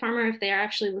 ask the farmer if they are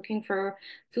actually looking for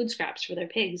food scraps for their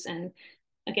pigs, and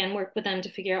again work with them to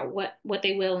figure out what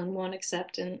they will and won't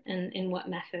accept, and in what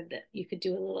method that you could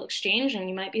do a little exchange, and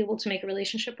you might be able to make a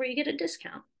relationship where you get a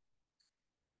discount.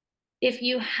 If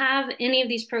you have any of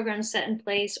these programs set in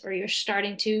place, or you're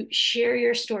starting to share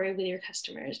your story with your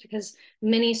customers, because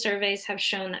many surveys have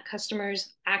shown that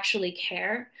customers actually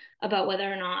care about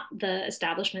whether or not the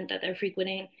establishment that they're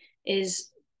frequenting is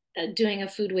doing a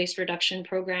food waste reduction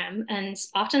program. And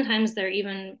oftentimes they're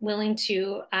even willing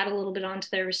to add a little bit onto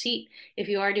their receipt if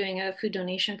you are doing a food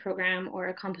donation program or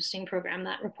a composting program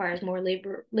that requires more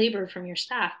labor from your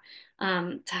staff,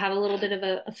 to have a little bit of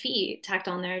a fee tacked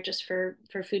on there just for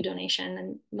food donation.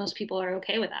 And most people are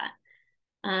okay with that.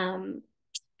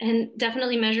 And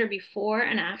definitely measure before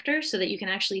and after so that you can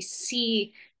actually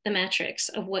see the metrics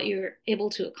of what you're able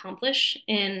to accomplish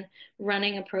in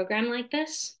running a program like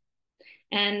this.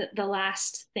 And the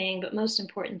last thing, but most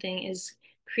important thing, is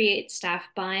create staff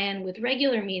buy-in with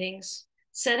regular meetings,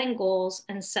 setting goals,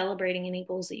 and celebrating any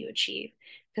goals that you achieve.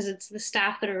 Because it's the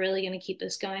staff that are really going to keep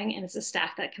this going, and it's the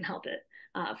staff that can help it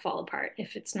fall apart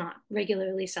if it's not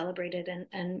regularly celebrated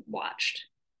and watched.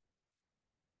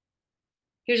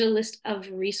 Here's a list of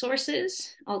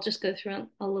resources. I'll just go through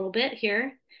a little bit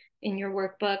here in your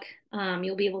workbook.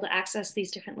 You'll be able to access these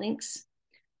different links.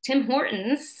 Tim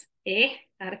Hortons,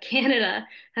 out of Canada,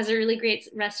 has a really great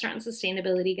restaurant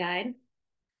sustainability guide.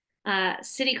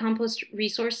 City Compost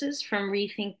Resources from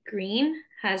Rethink Green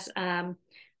has a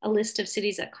list of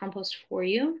cities that compost for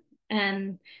you.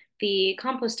 And the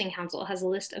Composting Council has a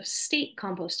list of state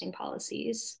composting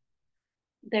policies.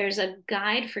 There's a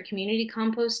guide for community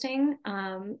composting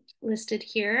listed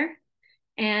here,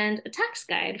 and a tax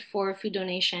guide for food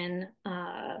donation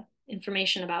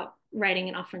information about writing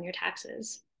and offering your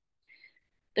taxes.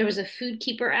 There was a Food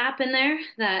Keeper app in there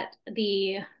that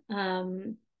I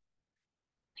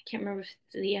can't remember if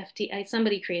the FD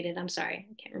somebody created. I'm sorry,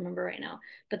 I can't remember right now.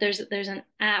 But there's an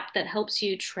app that helps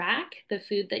you track the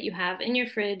food that you have in your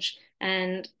fridge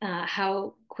and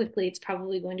how quickly it's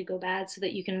probably going to go bad, so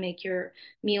that you can make your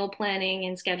meal planning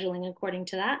and scheduling according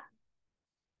to that.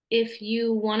 If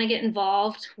you want to get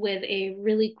involved with a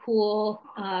really cool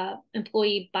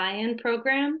employee buy-in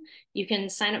program, you can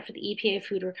sign up for the EPA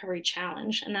Food Recovery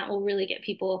Challenge, and that will really get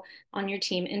people on your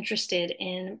team interested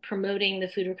in promoting the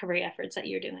food recovery efforts that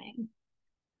you're doing.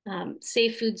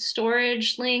 Safe food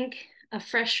storage link, a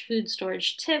fresh food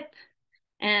storage tip,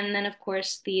 and then of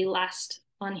course the last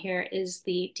on here is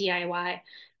the DIY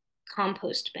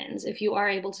compost bins. If you are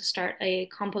able to start a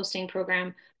composting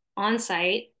program on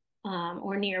site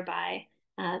or nearby,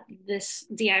 this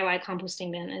DIY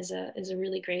composting bin is a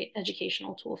really great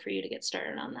educational tool for you to get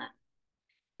started on that.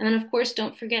 And then, of course,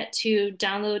 don't forget to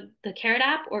download the Careit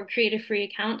app or create a free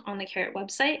account on the Careit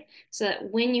website, so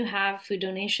that when you have food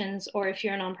donations, or if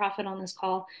you're a nonprofit on this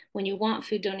call, when you want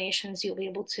food donations, you'll be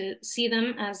able to see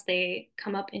them as they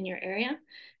come up in your area.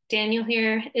 Daniel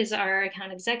here is our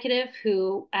account executive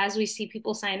who, as we see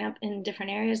people sign up in different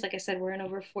areas, like I said, we're in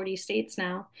over 40 states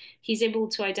now, he's able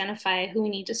to identify who we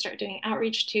need to start doing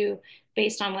outreach to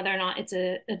based on whether or not it's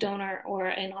a donor or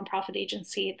a nonprofit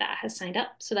agency that has signed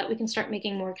up, so that we can start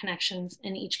making more connections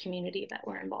in each community that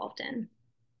we're involved in.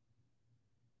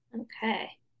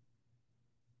 Okay.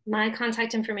 My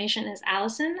contact information is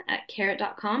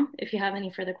Alyson@careit.com if you have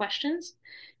any further questions.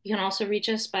 You can also reach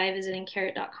us by visiting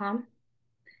careit.com.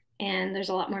 And there's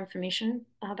a lot more information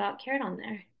about Careit on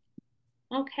there.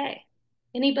 Okay.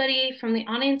 Anybody from the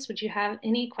audience, would you have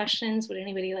any questions? Would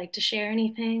anybody like to share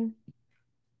anything?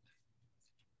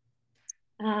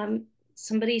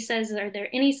 Somebody says, are there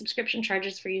any subscription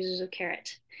charges for users of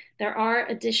Careit? There are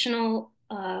additional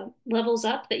levels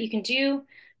up that you can do.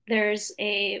 There's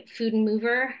a food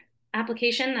mover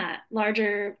application that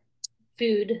larger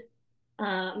food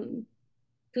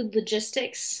food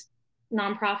logistics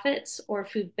nonprofits or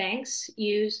food banks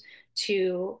use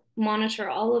to monitor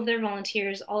all of their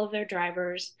volunteers, all of their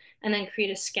drivers, and then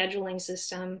create a scheduling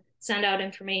system, send out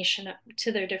information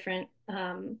to their different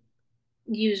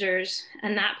users,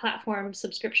 and that platform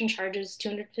subscription charges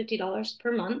 $250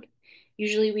 per month.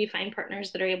 Usually, we find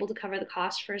partners that are able to cover the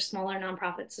cost for smaller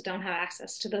nonprofits that don't have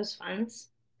access to those funds.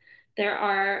 There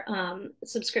are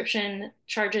subscription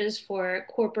charges for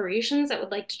corporations that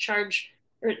would like to charge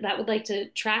or that would like to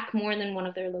track more than one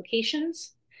of their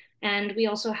locations. And we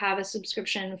also have a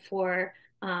subscription for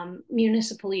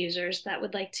municipal users that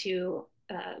would like to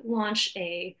launch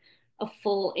a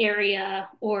full area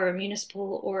or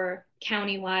municipal or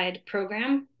county-wide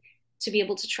program to be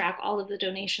able to track all of the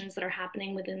donations that are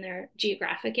happening within their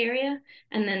geographic area.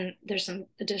 And then there's some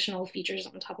additional features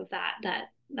on top of that that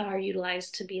are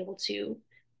utilized to be able to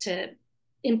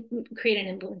create an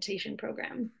implementation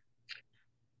program.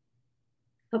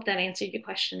 Hope that answered your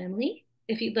question, Emily.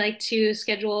 If you'd like to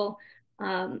schedule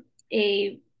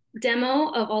a demo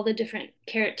of all the different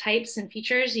Careit types and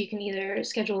features, you can either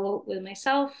schedule with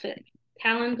myself at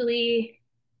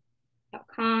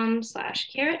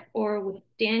calendly.com/Careit or with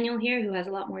Daniel here, who has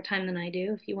a lot more time than I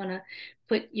do, if you want to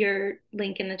put your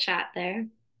link in the chat there.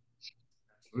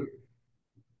 Absolutely.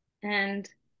 And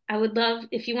I would love,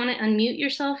 if you want to unmute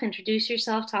yourself, introduce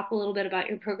yourself, talk a little bit about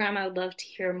your program. I would love to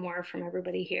hear more from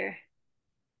everybody here.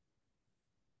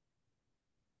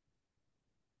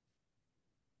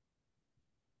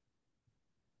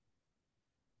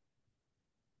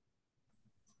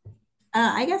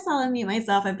 I guess I'll unmute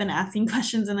myself. I've been asking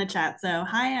questions in the chat. So,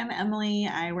 hi, I'm Emily.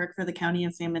 I work for the County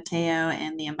of San Mateo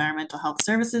in the Environmental Health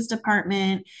Services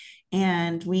Department,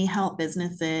 and we help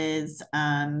businesses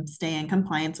stay in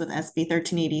compliance with SB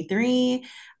 1383.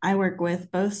 I work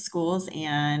with both schools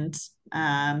and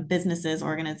businesses,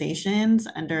 organizations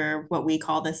under what we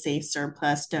call the Safe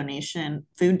Surplus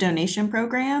Food Donation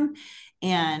Program.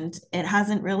 And it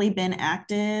hasn't really been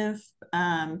active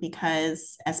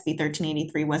because SB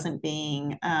 1383 wasn't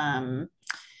being, I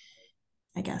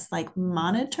guess, like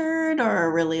monitored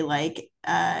or really like,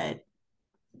 I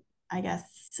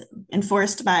guess,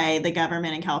 enforced by the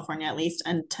government in California, at least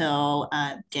until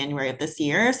January of this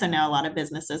year. So now a lot of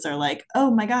businesses are like, oh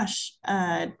my gosh,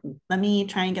 let me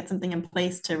try and get something in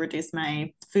place to reduce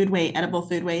my edible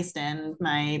food waste and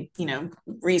my,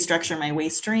 restructure my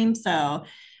waste stream. So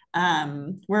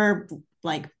we're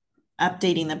like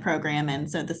updating the program.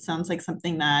 And so this sounds like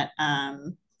something that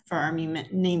for our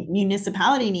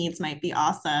municipality needs might be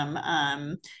awesome.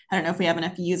 I don't know if we have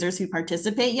enough users who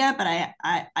participate yet, but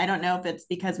I don't know if it's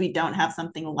because we don't have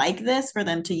something like this for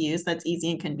them to use that's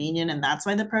easy and convenient, and that's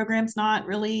why the program's not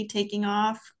really taking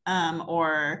off,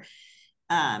 or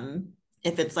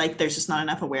if it's like there's just not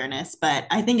enough awareness. But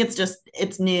I think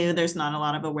it's new. There's not a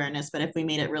lot of awareness, but if we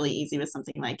made it really easy with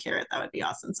something like Careit, that would be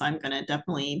awesome. So I'm going to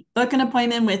definitely book an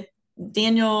appointment with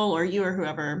Daniel or you or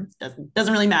whoever,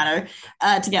 doesn't really matter,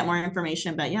 to get more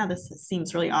information. But yeah, this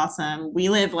seems really awesome. We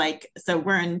live so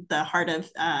we're in the heart of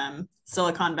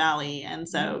Silicon Valley. And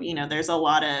so, there's a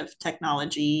lot of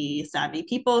technology savvy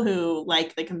people who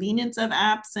like the convenience of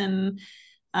apps and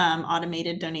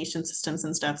automated donation systems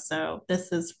and stuff. So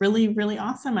this is really, really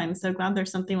awesome. I'm so glad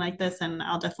there's something like this, and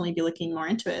I'll definitely be looking more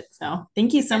into it. So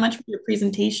thank you so much for your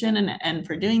presentation and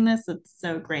for doing this. It's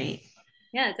so great.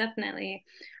 Yeah, definitely.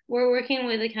 We're working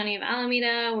with the County of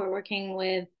Alameda. We're working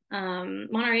with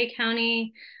Monterey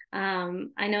County.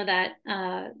 I know that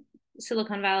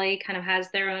Silicon Valley kind of has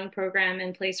their own program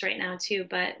in place right now too,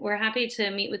 but we're happy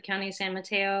to meet with County of San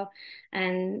Mateo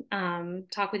and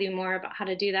talk with you more about how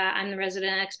to do that. I'm the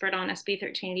resident expert on SB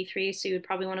 1383, so you would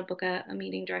probably want to book a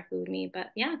meeting directly with me,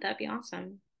 but yeah, that'd be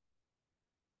awesome.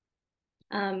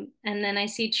 And then I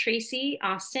see Tracy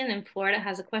Austin in Florida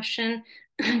has a question.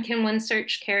 Can one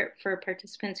search Careit for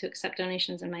participants who accept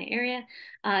donations in my area?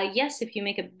 Yes, if you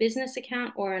make a business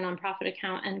account or a nonprofit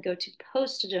account and go to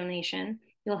post a donation,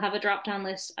 you'll have a drop-down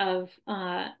list of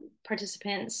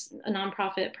participants,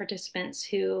 nonprofit participants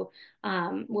who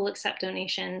will accept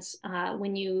donations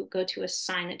when you go to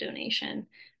assign a donation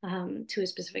to a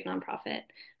specific nonprofit.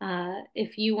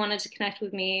 If you wanted to connect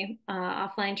with me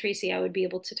offline, Tracy, I would be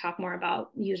able to talk more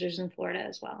about users in Florida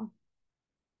as well.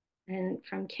 And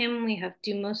from Kim, we have,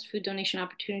 do most food donation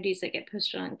opportunities that get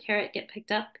posted on Careit get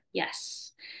picked up?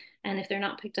 Yes. And if they're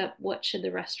not picked up, what should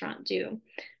the restaurant do?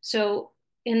 So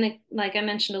like I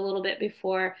mentioned a little bit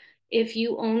before, if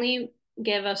you only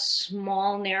give a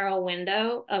small, narrow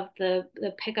window of the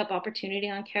pickup opportunity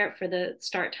on Careit for the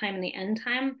start time and the end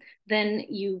time, then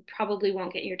you probably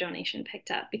won't get your donation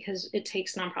picked up because it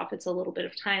takes nonprofits a little bit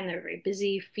of time. They're very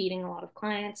busy feeding a lot of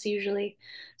clients usually.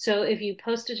 So if you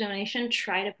post a donation,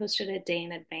 try to post it a day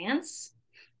in advance.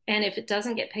 And if it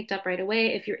doesn't get picked up right away,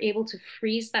 if you're able to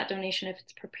freeze that donation, if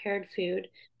it's prepared food,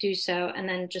 do so, and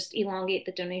then just elongate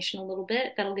the donation a little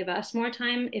bit. That'll give us more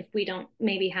time. If we don't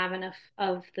maybe have enough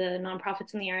of the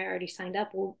nonprofits in the area already signed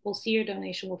up, we'll see your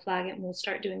donation, we'll flag it, and we'll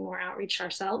start doing more outreach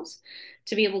ourselves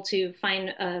to be able to find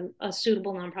a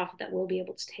suitable nonprofit that will be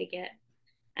able to take it.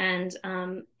 And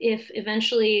if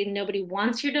eventually nobody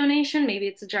wants your donation, maybe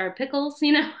it's a jar of pickles,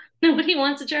 you know, nobody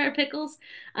wants a jar of pickles,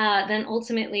 then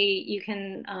ultimately you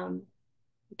can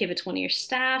give it to one of your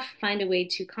staff, find a way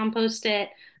to compost it,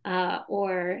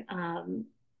 or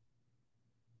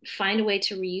find a way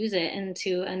to reuse it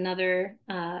into another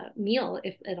meal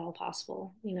if at all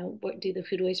possible. You know, do the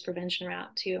food waste prevention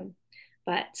route too.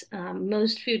 But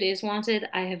most food is wanted.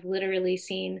 I have literally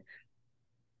seen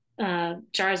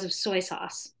jars of soy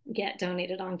sauce get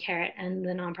donated on Careit, and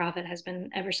the nonprofit has been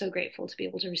ever so grateful to be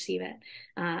able to receive it,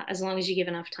 as long as you give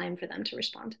enough time for them to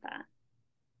respond to that.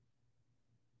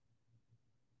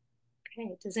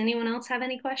 Okay, does anyone else have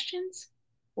any questions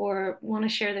or want to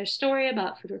share their story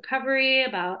about food recovery,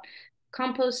 about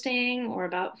composting, or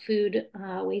about food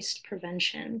waste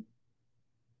prevention?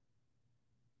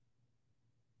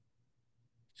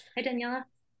 Hi, Daniela.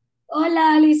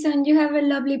 Hola, Alyson. You have a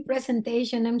lovely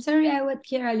presentation. I'm sorry I was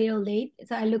here a little late,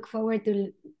 so I look forward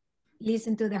to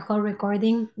listen to the whole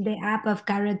recording. The app of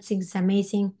Careit is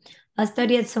amazing. I'll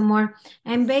study it some more.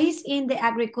 I'm based in the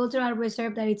agricultural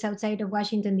reserve that is outside of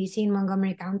Washington, D.C. in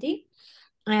Montgomery County.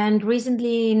 And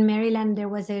recently in Maryland, there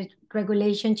was a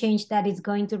regulation change that is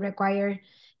going to require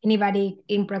anybody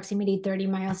in proximity 30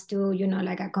 miles to, you know,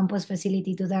 like a compost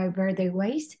facility to divert their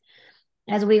waste.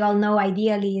 As we all know,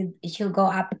 ideally, it should go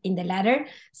up in the ladder.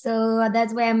 So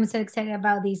that's why I'm so excited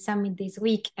about this summit this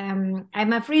week. I'm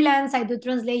a freelance. I do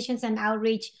translations and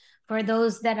outreach for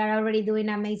those that are already doing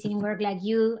amazing work like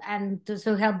you, and to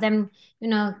so help them, you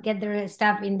know, get their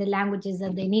stuff in the languages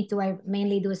that they need to. I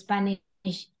mainly do Spanish,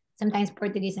 sometimes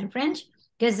Portuguese and French,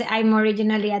 because I'm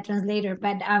originally a translator.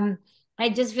 But I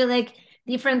just feel like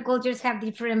different cultures have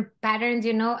different patterns,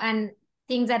 you know, and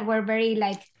things that were very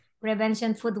like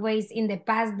prevention food waste in the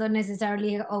past don't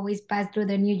necessarily always pass through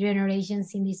the new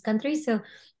generations in this country. So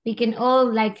we can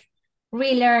all like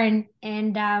relearn,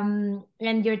 and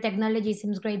your technology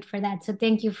seems great for that. So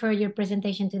thank you for your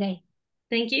presentation today.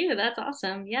 Thank you. That's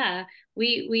awesome. Yeah,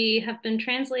 we have been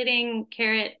translating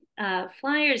Careit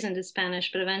flyers into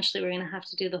Spanish, but eventually we're going to have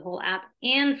to do the whole app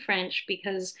and French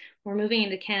because we're moving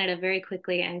into Canada very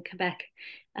quickly, and Quebec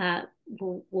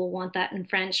will want that in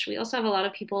French. We also have a lot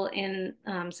of people in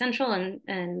Central and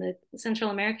the Central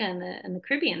America and the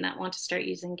Caribbean that want to start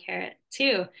using Careit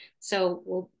too. So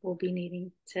we'll be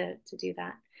needing to do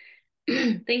that.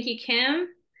 Thank you, Kim.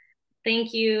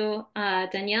 Thank you,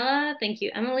 Daniela. Thank you,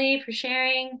 Emily, for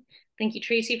sharing. Thank you,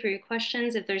 Tracy, for your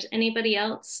questions. If there's anybody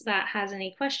else that has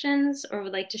any questions or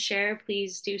would like to share,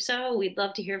 please do so. We'd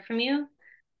love to hear from you.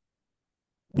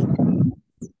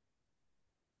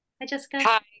 Hi, Jessica.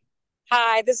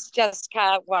 Hi, this is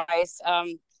Jessica Weiss.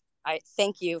 I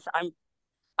thank you.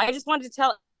 I just wanted to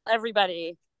tell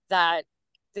everybody that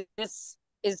this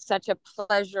is such a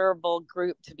pleasurable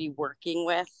group to be working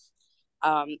with.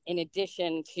 In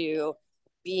addition to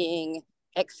being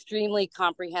extremely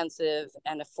comprehensive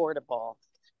and affordable.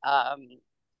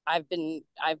 I've been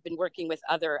working with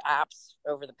other apps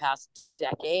over the past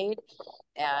decade,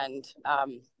 and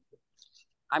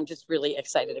I'm just really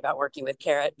excited about working with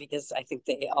Careit because I think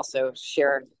they also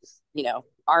share, you know,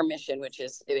 our mission, which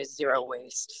is zero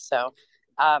waste. So,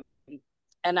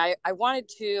 and I wanted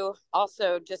to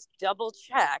also just double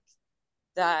check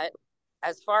that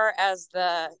as far as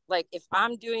like, if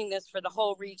I'm doing this for the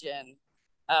whole region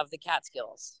of the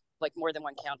Catskills, like more than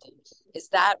one county, is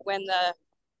that when the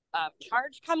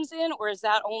charge comes in, or is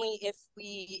that only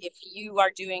if you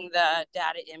are doing the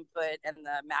data input and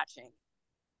the matching?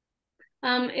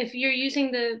 If you're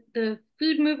using the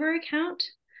Food Mover account,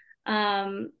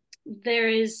 there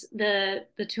is the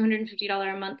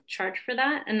 $250 a month charge for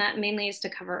that, and that mainly is to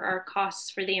cover our costs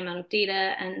for the amount of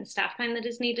data and staff time that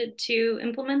is needed to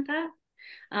implement that.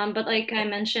 But like I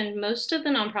mentioned, most of the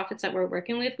nonprofits that we're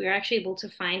working with, we're actually able to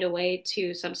find a way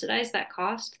to subsidize that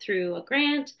cost through a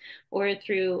grant or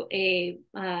through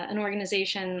an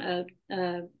organization,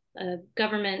 a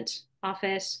government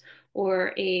office,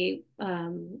 or a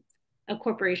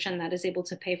corporation that is able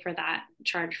to pay for that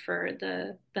charge for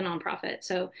the nonprofit.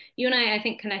 So you and I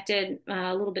think, connected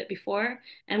a little bit before,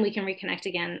 and we can reconnect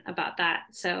again about that.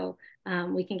 So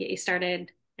we can get you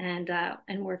started and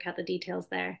work out the details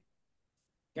there.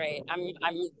 Great.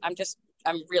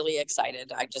 I'm really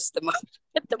excited.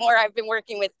 The more I've been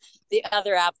working with the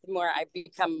other app, the more I've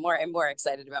become more and more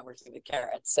excited about working with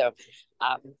Careit. So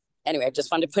anyway, I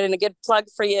just wanted to put in a good plug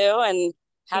for you, and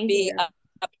happy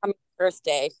upcoming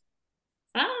birthday.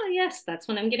 Oh, yes, that's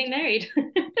when I'm getting married.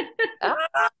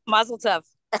 Mazel tov.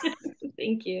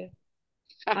 Thank you.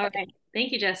 All right.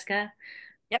 Thank you, Jessica.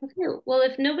 Yep. Okay. Well,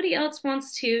 if nobody else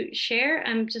wants to share,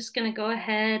 I'm just going to go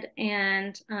ahead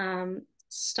and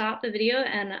stop the video,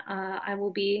 and I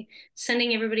will be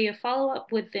sending everybody a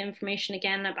follow-up with the information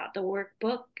again about the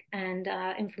workbook and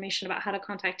information about how to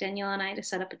contact Danielle and I to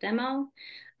set up a demo.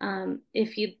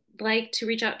 If you'd like to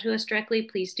reach out to us directly,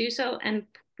 please do so. And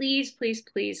please, please,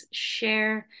 please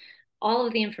share all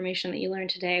of the information that you learned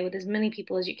today with as many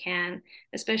people as you can,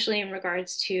 especially in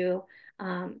regards to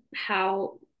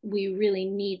how we really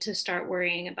need to start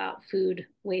worrying about food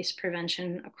waste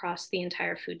prevention across the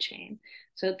entire food chain.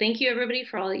 So thank you, everybody,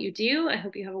 for all that you do. I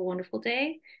hope you have a wonderful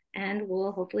day, and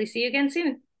we'll hopefully see you again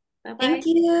soon. Bye-bye. Thank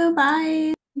you.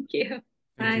 Bye. Thank you. Thank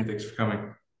Bye. you. Thanks for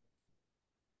coming.